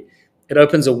story, it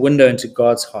opens a window into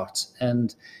God's heart,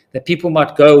 and that people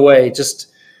might go away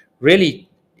just really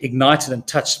ignited and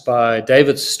touched by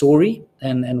David's story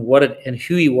and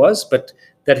who he was, but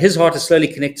that his heart is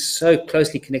so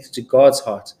closely connected to God's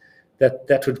heart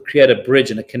that would create a bridge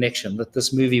and a connection, that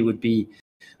this movie would be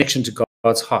a connection to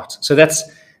God's heart. So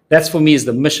that's for me is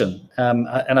the mission. And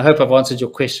I hope I've answered your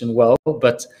question well,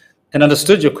 and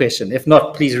understood your question. If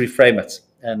not, please reframe it,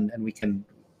 and we can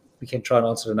try and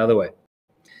answer it another way.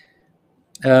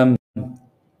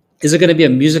 Is it going to be a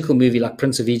musical movie like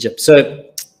Prince of Egypt? So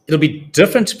it'll be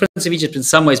different to Prince of Egypt in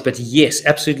some ways, but yes,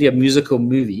 absolutely a musical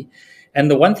movie. And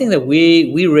the one thing that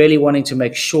we're really wanting to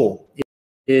make sure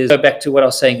is, go back to what I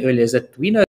was saying earlier, is that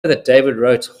we know that David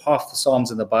wrote half the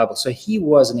Psalms in the Bible. So he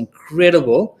was an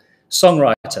incredible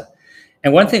songwriter.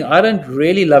 And one thing I don't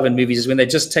really love in movies is when they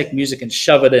just take music and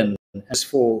shove it in just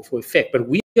for effect. But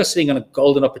we are sitting on a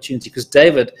golden opportunity, because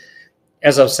David,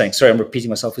 as I was saying, sorry, I'm repeating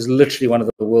myself, is literally one of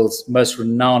the world's most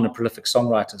renowned and prolific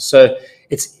songwriters. So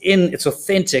it's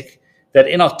authentic that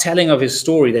in our telling of his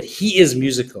story that he is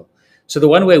musical. So the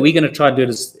one way we're going to try and do it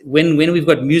is when we've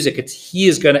got music, he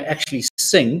is going to actually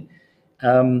sing.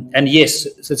 And yes,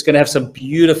 so it's going to have some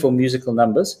beautiful musical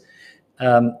numbers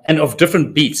and of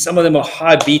different beats. Some of them are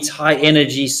high beats, high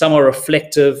energy. Some are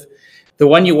reflective. The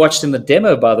one you watched in the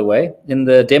demo, by the way, in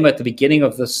the demo at the beginning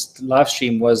of this live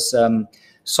stream was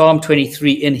Psalm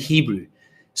 23 in Hebrew.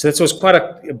 So that was quite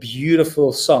a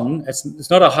beautiful song. It's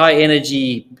not a high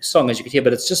energy song, as you could hear,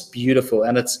 but it's just beautiful.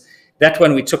 And it's that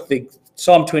one we took the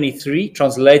Psalm 23,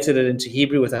 translated it into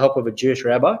Hebrew with the help of a Jewish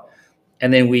rabbi,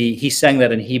 and then he sang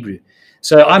that in Hebrew.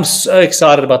 So I'm so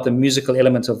excited about the musical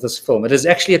element of this film. It is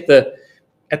actually at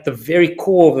the very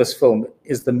core of this film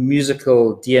is the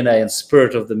musical DNA and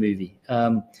spirit of the movie.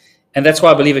 And that's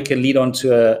why I believe it can lead on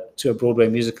to a Broadway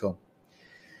musical.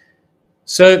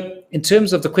 So in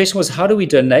terms of the question was, how do we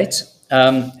donate?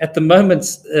 At the moment,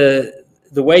 the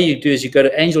way you do is you go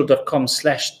to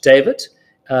angel.com/David.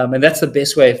 And that's the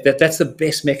best way. That's the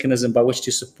best mechanism by which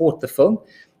to support the film.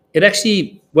 It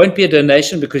actually won't be a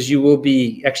donation, because you will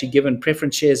be actually given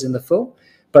preference shares in the film.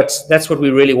 But that's what we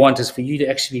really want, is for you to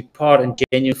actually be part and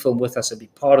genuine film with us and be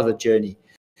part of the journey.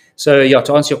 So yeah,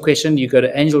 to answer your question, you go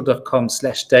to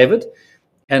angel.com/David.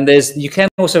 And you can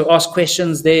also ask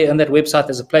questions there on that website.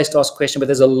 There's a place to ask questions, but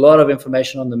there's a lot of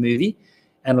information on the movie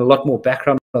and a lot more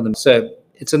background on them. So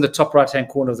it's in the top right-hand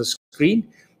corner of the screen.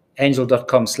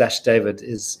 Angel.com/David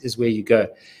is where you go.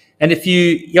 And if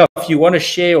you want to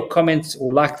share or comment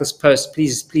or like this post,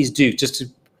 please do, just to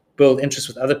build interest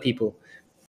with other people.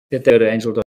 That they go to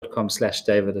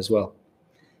angel.com/David as well.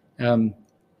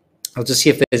 I'll just see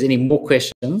if there's any more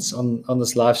questions on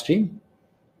this live stream.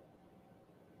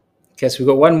 Okay, so we've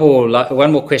got one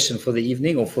more question for the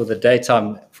evening or for the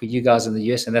daytime for you guys in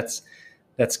the US, and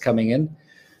that's coming in.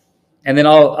 And then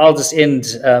I'll just end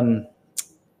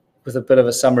with a bit of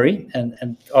a summary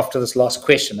and after this last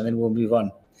question, and then we'll move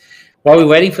on. While we're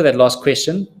waiting for that last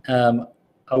question,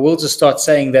 I will just start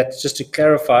saying that just to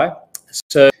clarify.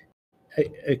 So,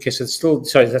 okay, so it's still,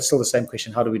 sorry, that's still the same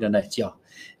question. How do we donate? Yeah.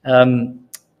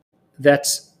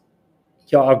 That's,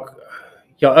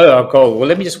 our goal. Well,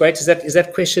 let me just wait. Is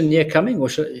that question near coming, or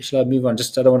should I move on?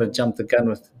 Just, I don't want to jump the gun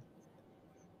with.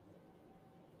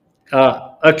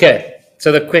 Okay.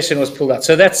 So the question was pulled out.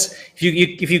 So that's,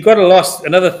 if you've got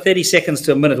another 30 seconds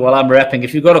to a minute while I'm wrapping,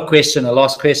 if you've got a question, a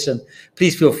last question,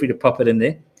 please feel free to pop it in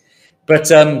there.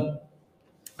 But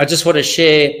I just want to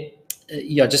share,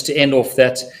 just to end off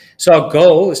that. So our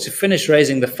goal is to finish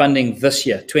raising the funding this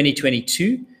year,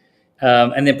 2022.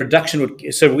 And then production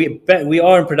would, so we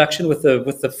are in production with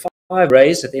the 5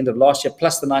 raised at the end of last year,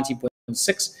 plus the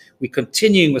 19.6. We're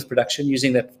continuing with production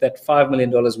using that $5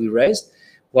 million we raised,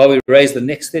 while we raise the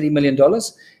next $30 million.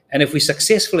 And if we're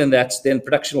successful in that, then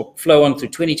production will flow on through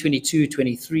 2022,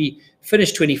 23,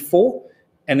 finish 24,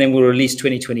 and then we'll release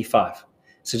 2025.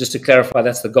 So just to clarify,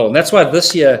 that's the goal. And that's why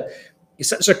this year is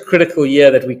such a critical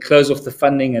year that we close off the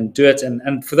funding and do it.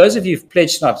 And for those of you who've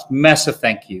pledged tonight, massive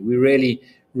thank you. We really,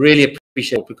 really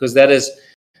appreciate it, because that is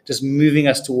just moving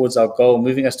us towards our goal,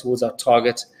 moving us towards our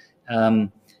target.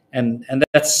 And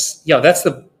that's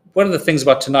one of the things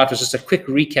about tonight was just a quick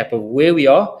recap of where we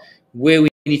are, where we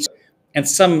need to, and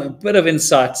a bit of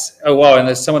insights. Oh, wow. And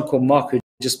there's someone called Mark who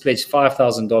just pledged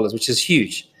 $5,000, which is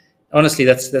huge. Honestly,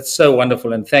 that's so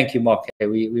wonderful. And thank you, Mark.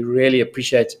 We really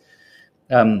appreciate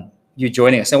you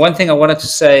joining us. And one thing I wanted to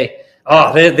say,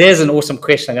 there's an awesome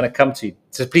question I'm going to come to.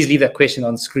 So please leave that question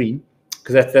on screen,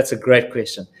 because that's a great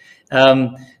question.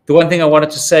 The one thing I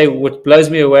wanted to say, what blows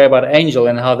me away about Angel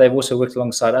and how they've also worked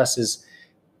alongside us, is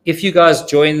if you guys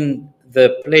join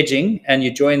the pledging and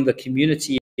you join the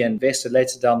community investor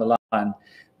later down the line,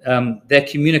 their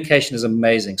communication is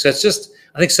amazing. So it's just,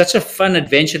 I think, such a fun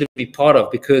adventure to be part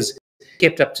of, because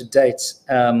kept up to date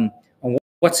on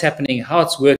what's happening, how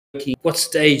it's working, what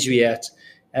stage we're at,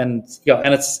 and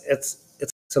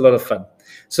it's a lot of fun.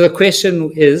 So the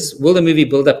question is, will the movie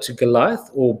build up to Goliath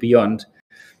or beyond?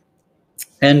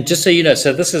 And just so you know,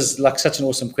 so this is like such an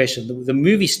awesome question. The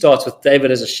movie starts with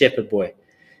David as a shepherd boy.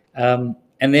 And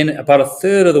then about a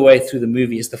third of the way through the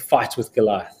movie is the fight with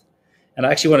Goliath. And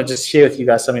I actually want to just share with you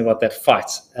guys something about that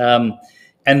fight.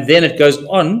 And then it goes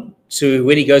on to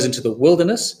when he goes into the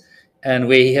wilderness and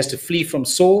where he has to flee from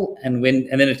Saul. And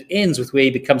then it ends with where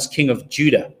he becomes king of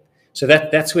Judah. So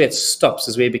that's where it stops,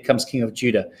 is where he becomes king of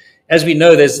Judah. As we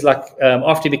know, there's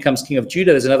after he becomes king of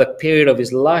Judah, there's another period of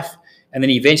his life. And then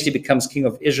he eventually becomes king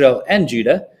of Israel and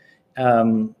Judah.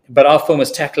 But our film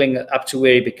is tackling up to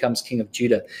where he becomes king of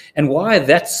Judah. And why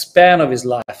that span of his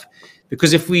life?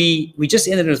 Because if we just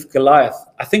ended with Goliath,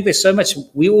 I think there's so much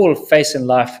we all face in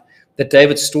life that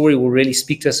David's story will really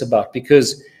speak to us about,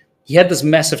 because he had this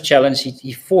massive challenge.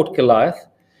 He fought Goliath,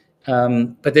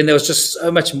 but then there was just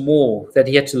so much more that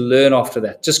he had to learn after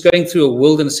that, just going through a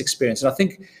wilderness experience. And I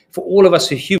think for all of us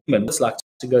who are human, it's like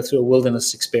to go through a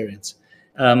wilderness experience.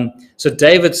 So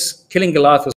David's killing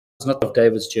Goliath was not of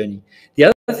David's journey. The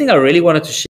other thing I really wanted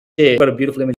to share, I've got a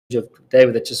beautiful image of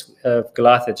David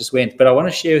Goliath that just went, but I want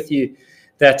to share with you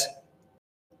that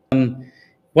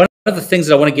one of the things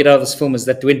that I want to get out of this film is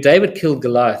that when David killed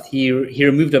Goliath, he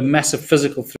removed a massive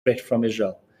physical threat from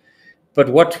Israel. But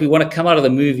what we want to come out of the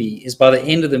movie is, by the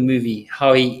end of the movie,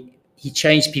 how he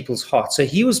changed people's hearts. So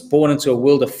he was born into a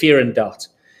world of fear and doubt.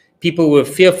 People were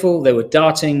fearful, they were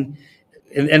doubting,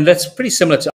 and that's pretty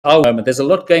similar to our moment. There's a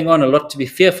lot going on, a lot to be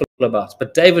fearful about.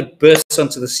 But David bursts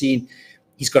onto the scene.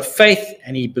 He's got faith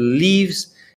and he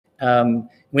believes. When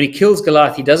he kills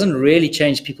Goliath, he doesn't really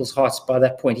change people's hearts by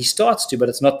that point. He starts to, but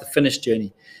it's not the finished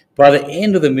journey. By the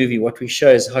end of the movie, what we show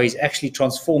is how he's actually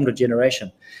transformed a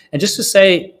generation. And just to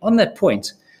say on that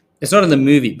point, it's not in the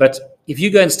movie, but if you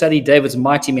go and study David's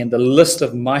mighty men, the list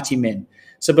of mighty men.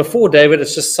 So before David,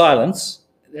 it's just silence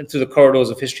through the corridors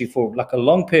of history for like a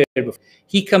long period.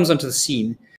 He comes onto the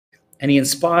scene and he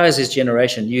inspires his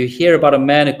generation. You hear about a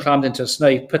man who climbed into a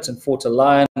snowy pit and fought a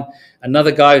lion,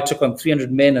 another guy who took on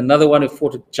 300 men, another one who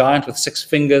fought a giant with 6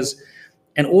 fingers.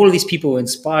 And all of these people were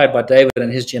inspired by David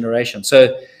and his generation.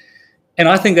 So, and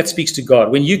I think that speaks to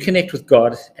God. When you connect with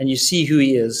God and you see who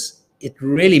he is, it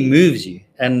really moves you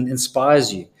and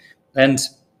inspires you. And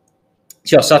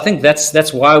yeah, so I think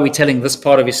that's why we're telling this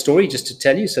part of his story, just to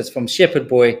tell you. So it's from shepherd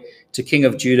boy to king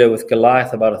of Judah with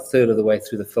Goliath about a third of the way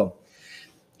through the film.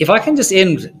 If I can just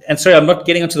end, and sorry, I'm not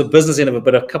getting into the business end of it,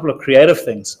 but a couple of creative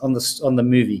things on the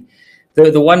movie.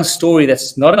 the one story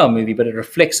that's not in our movie, but it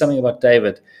reflects something about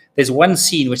David. There's one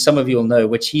scene which some of you will know,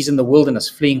 which he's in the wilderness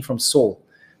fleeing from Saul.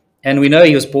 And we know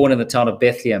he was born in the town of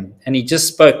Bethlehem. And he just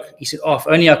spoke. He said, oh, if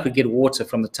only I could get water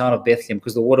from the town of Bethlehem,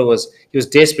 because the water was, he was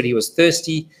desperate, he was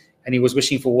thirsty, and he was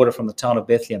wishing for water from the town of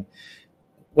Bethlehem.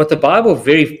 What the Bible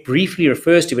very briefly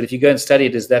refers to, but if you go and study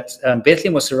it, is that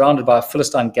Bethlehem was surrounded by a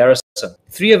Philistine garrison.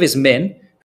 3 of his men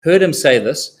heard him say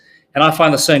this, and I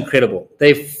find this so incredible.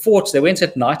 They went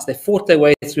at night, they fought their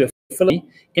way through a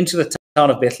Philistine into the town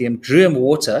of Bethlehem, drew him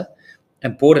water,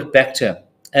 and brought it back to him.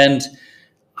 And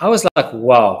I was like,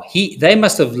 wow, they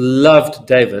must have loved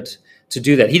David to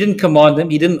do that. He didn't command them,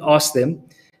 he didn't ask them.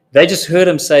 They just heard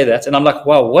him say that. And I'm like,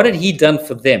 wow, what had he done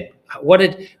for them?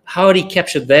 How had he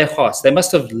captured their hearts? They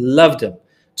must have loved him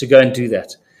to go and do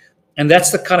that. And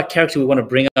that's the kind of character we want to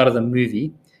bring out of the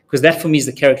movie, because that for me is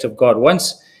the character of God.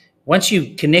 Once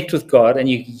you connect with God and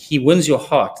he wins your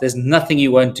heart, there's nothing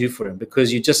you won't do for him,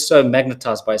 because you're just so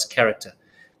magnetized by his character.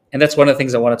 And that's one of the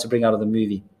things I wanted to bring out of the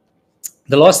movie.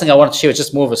 The last thing I want to share is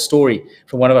just more of a story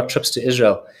from one of our trips to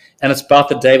Israel, and it's about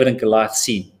the David and Goliath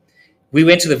scene. We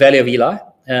went to the Valley of Eli.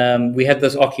 We had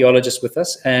this archaeologist with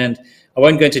us, and I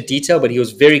won't go into detail, but he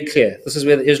was very clear. This is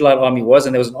where the Israelite army was,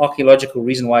 and there was an archaeological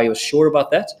reason why he was sure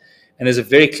about that, and there's a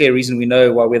very clear reason we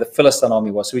know where the Philistine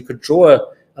army was. So we could draw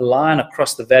a line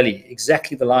across the valley,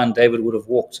 exactly the line David would have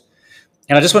walked.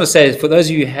 And I just want to say, for those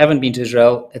of you who haven't been to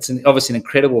Israel, it's obviously an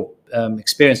incredible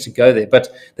experience to go there. But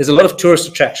there's a lot of tourist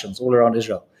attractions all around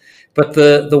Israel. But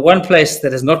the one place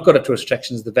that has not got a tourist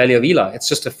attraction is the Valley of Eli. It's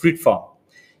just a fruit farm.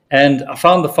 And I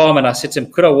found the farm and I said to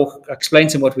him, could I walk? I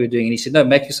explained to him what we were doing. And he said, no,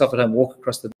 make yourself at home, walk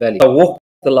across the valley. I walked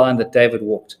the line that David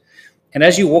walked. And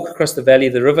as you walk across the valley,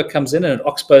 the river comes in and it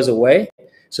oxbows away.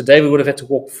 So David would have had to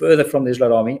walk further from the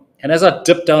Israelite army. And as I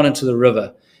dipped down into the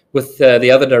river with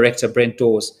the other director, Brent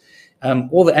Dawes,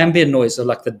 all the ambient noise of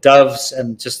like the doves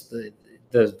and just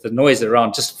the noise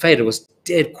around just faded. It was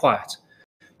dead quiet.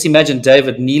 Just imagine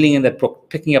David kneeling in that brook,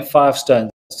 picking up 5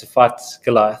 stones to fight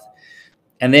Goliath,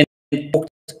 and then walked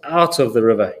out of the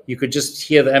river. You could just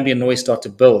hear the ambient noise start to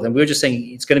build. And we were just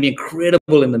saying it's going to be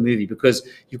incredible in the movie, because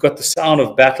you've got the sound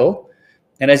of battle,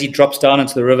 and as he drops down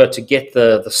into the river to get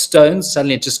the stones,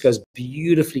 suddenly it just goes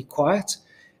beautifully quiet.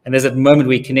 And there's that moment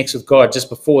where he connects with God just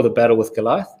before the battle with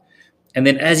Goliath. And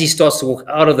then as he starts to walk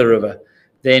out of the river,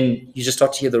 then you just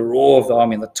start to hear the roar of the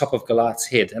army on the top of Goliath's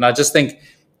head. And I just think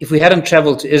if we hadn't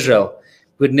traveled to Israel,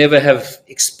 we'd never have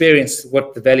experienced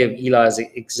what the Valley of Eli is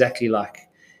exactly like.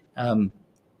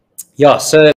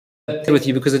 So with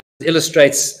you, because it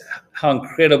illustrates how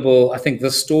incredible I think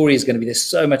this story is going to be. There's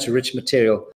so much rich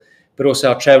material, but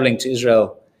also how traveling to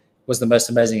Israel was the most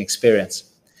amazing experience.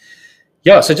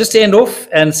 So just to end off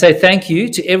and say thank you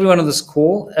to everyone on this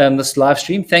call, this live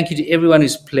stream. Thank you to everyone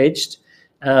who's pledged.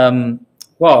 We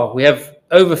have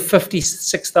over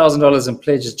 $56,000 in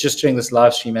pledges just during this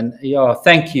live stream. And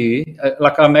thank you.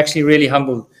 I'm actually really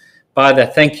humbled by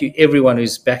that. Thank you, everyone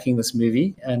who's backing this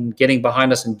movie and getting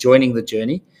behind us and joining the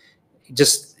journey.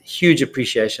 Just huge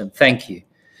appreciation. Thank you.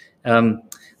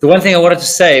 The one thing I wanted to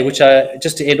say, which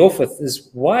just to end off with, is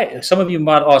why some of you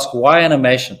might ask, why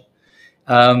animation?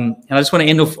 And I just want to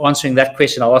end off answering that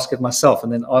question. I'll ask it myself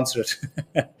and then answer it.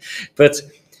 But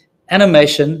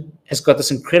animation has got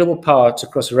this incredible power to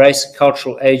cross race,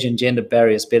 cultural, age, and gender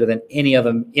barriers better than any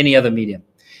other medium.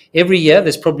 Every year,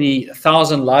 there's probably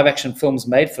 1,000 live-action films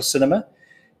made for cinema,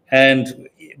 and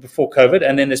before COVID,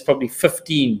 and then there's probably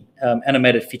 15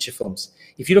 animated feature films.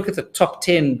 If you look at the top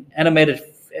 10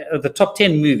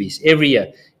 movies every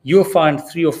year, you'll find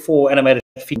 3 or 4 animated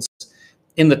films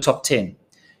in the top 10.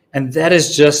 And that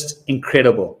is just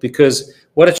incredible, because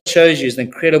what it shows you is the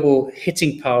incredible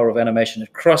hitting power of animation.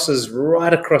 It crosses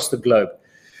right across the globe.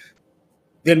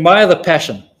 Then my other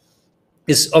passion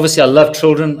is, obviously, I love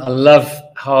children. I love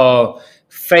how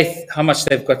much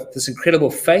they've got this incredible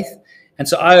faith. And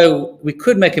so we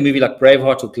could make a movie like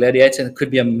Braveheart or Gladiator, and it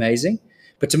could be amazing.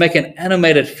 But to make an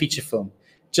animated feature film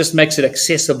just makes it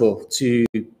accessible to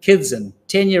kids and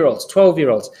 10-year-olds,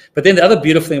 12-year-olds. But then the other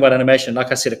beautiful thing about animation,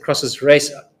 like I said, it crosses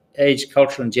race, age,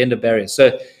 culture, and gender barriers.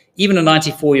 So even a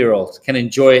 94-year-old can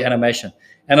enjoy animation.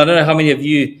 And I don't know how many of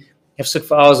you have sit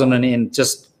for hours on end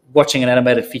just watching an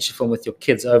animated feature film with your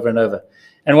kids over and over.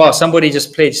 And wow, somebody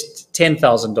just pledged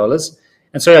 $10,000.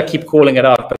 And sorry I keep calling it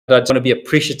out, but I just want to be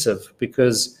appreciative,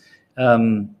 because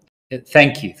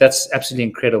thank you. That's absolutely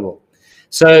incredible.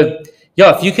 So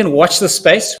if you can watch this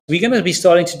space, we're going to be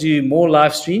starting to do more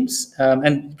live streams.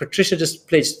 And Patricia just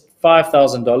pledged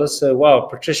 $5,000. So wow,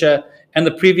 Patricia and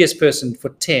the previous person for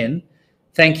 10.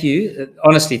 Thank you.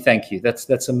 Honestly, thank you.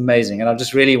 That's amazing. And I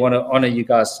just really want to honor you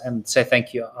guys and say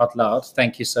thank you out loud.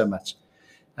 Thank you so much.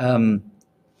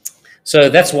 So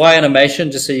that's why animation,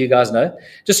 just so you guys know.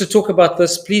 Just to talk about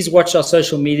this, please watch our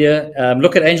social media.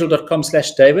 Look at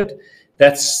angel.com/David.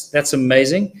 That's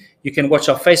amazing. You can watch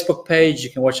our Facebook page.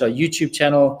 You can watch our YouTube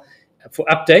channel for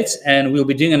updates. And we'll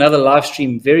be doing another live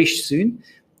stream very soon.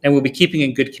 And we'll be keeping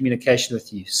in good communication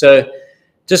with you. So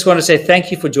just want to say thank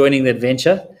you for joining the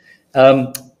adventure.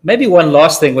 Maybe one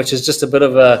last thing, which is just a bit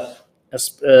of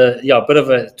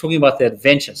talking about the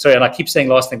adventure. Sorry, and I keep saying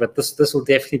last thing, but this will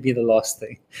definitely be the last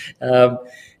thing.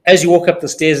 As you walk up the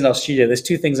stairs in our studio, there's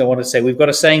two things I want to say. We've got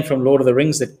a saying from Lord of the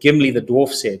Rings that Gimli the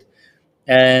dwarf said,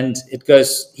 and he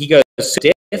goes,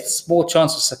 death, small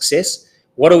chance of success.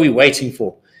 What are we waiting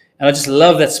for? And I just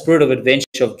love that spirit of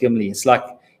adventure of Gimli. It's like,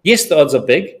 yes, the odds are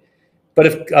big,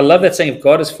 but I love that saying, if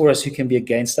God is for us, who can be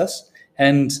against us?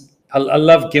 And I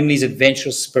love Gimli's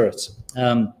adventurous spirit.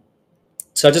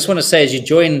 So I just want to say, as you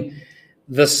join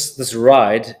this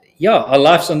ride, our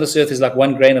lives on this earth is like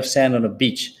one grain of sand on a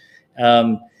beach.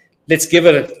 Let's give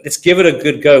it a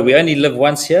good go. We only live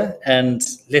once here, and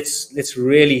let's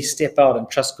really step out and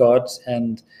trust God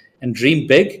and dream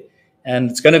big. And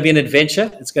it's going to be an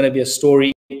adventure. It's going to be a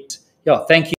story.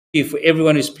 Thank you for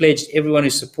everyone who's pledged, everyone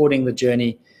who's supporting the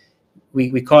journey.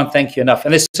 We can't thank you enough.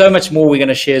 And there's so much more we're going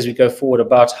to share as we go forward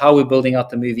about how we're building out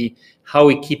the movie, how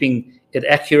we're keeping it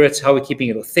accurate, how we're keeping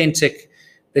it authentic.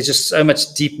 There's just so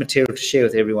much deep material to share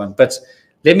with everyone. But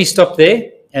let me stop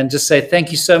there and just say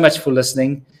thank you so much for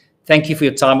listening. Thank you for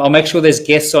your time. I'll make sure there's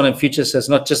guests on in future, so it's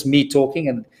not just me talking.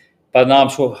 And by now, I'm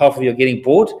sure half of you are getting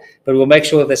bored. But we'll make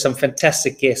sure that there's some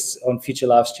fantastic guests on future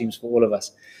live streams for all of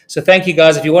us. So thank you,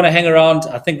 guys. If you want to hang around,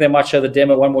 I think they might show the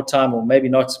demo one more time, or maybe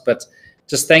not. But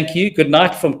just thank you. Good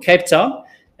night from Cape Town.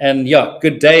 And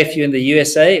good day if you're in the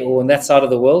USA or on that side of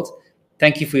the world.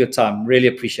 Thank you for your time. Really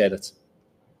appreciate it.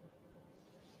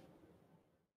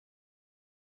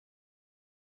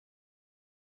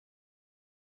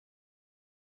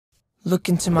 Look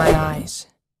into my eyes.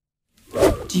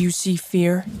 Do you see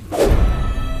fear?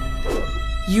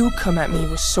 You come at me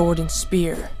with sword and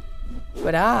spear,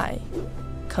 but I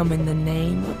come in the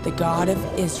name of the God of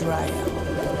Israel.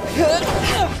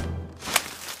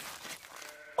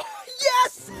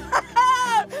 Yes!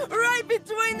 Right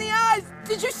between the eyes!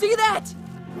 Did you see that?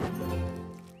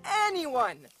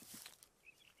 Anyone?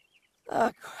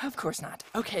 Of course not.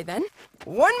 Okay, then.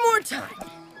 One more time.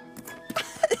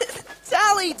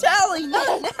 Tally,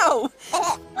 no!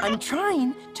 I'm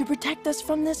trying to protect us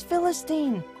from this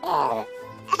Philistine. Whoa!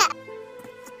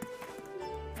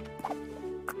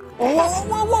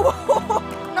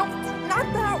 No, not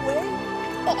that way.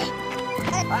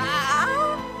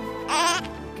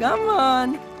 Come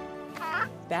on.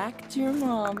 Back to your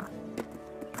mom.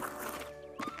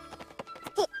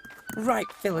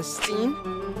 Right, Philistine.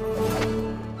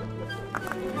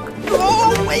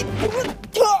 Oh, wait!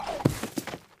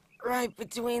 Right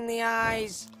between the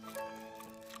eyes.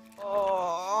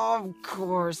 Oh, of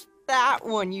course. That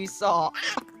one you saw.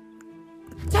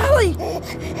 Tally!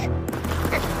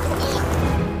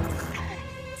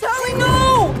 Tally,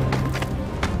 no!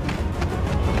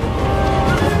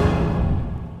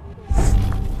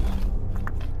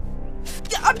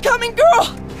 I'm coming, girl!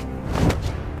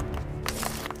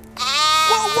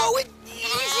 Whoa,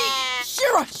 easy!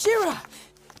 Shira!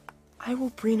 I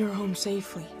will bring her home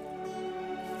safely.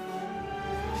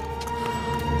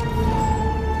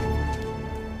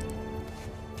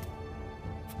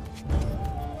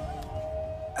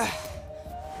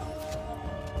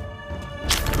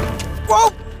 Whoa!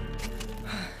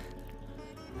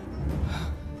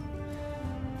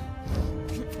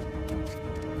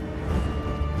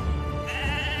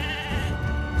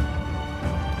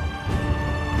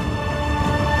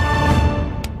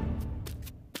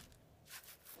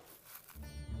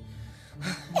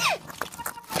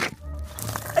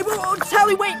 Hey, whoa,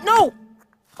 Tally, wait, no!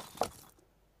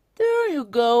 There you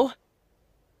go.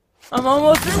 I'm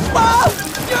almost there.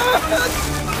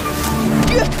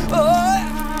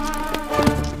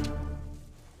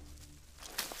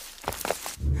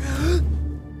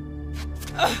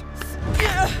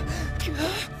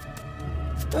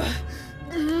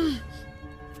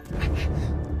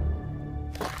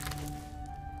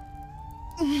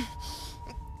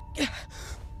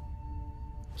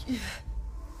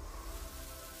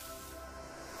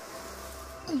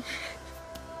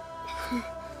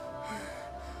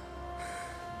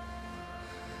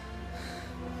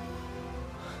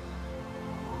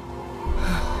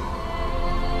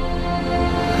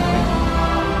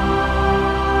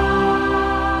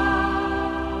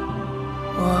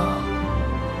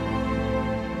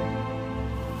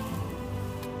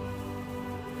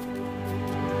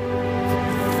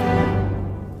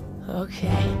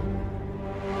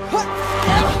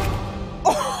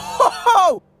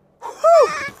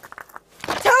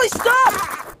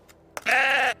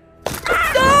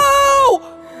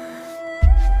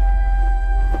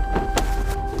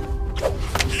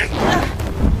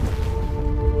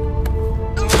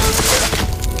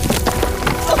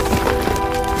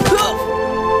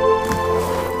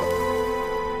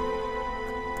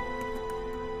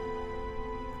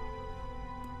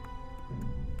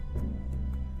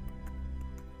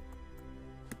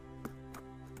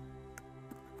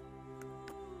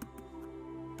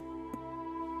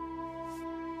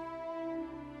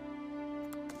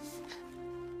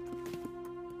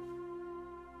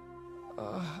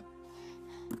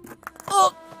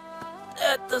 Oh,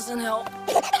 that doesn't help.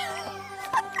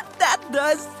 That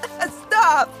does.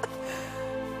 Stop.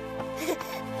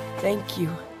 Thank you.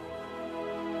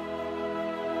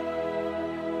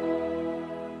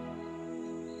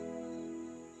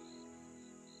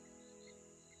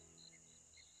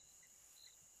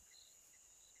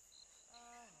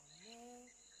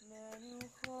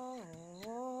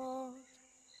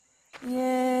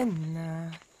 Yena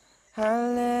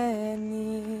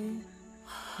haleni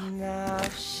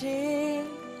nafshi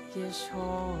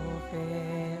yeshove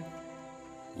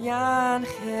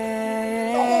yancheni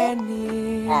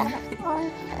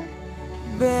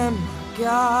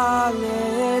b'mgalet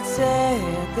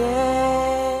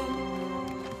tzedek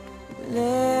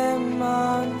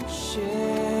leman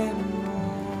shemo.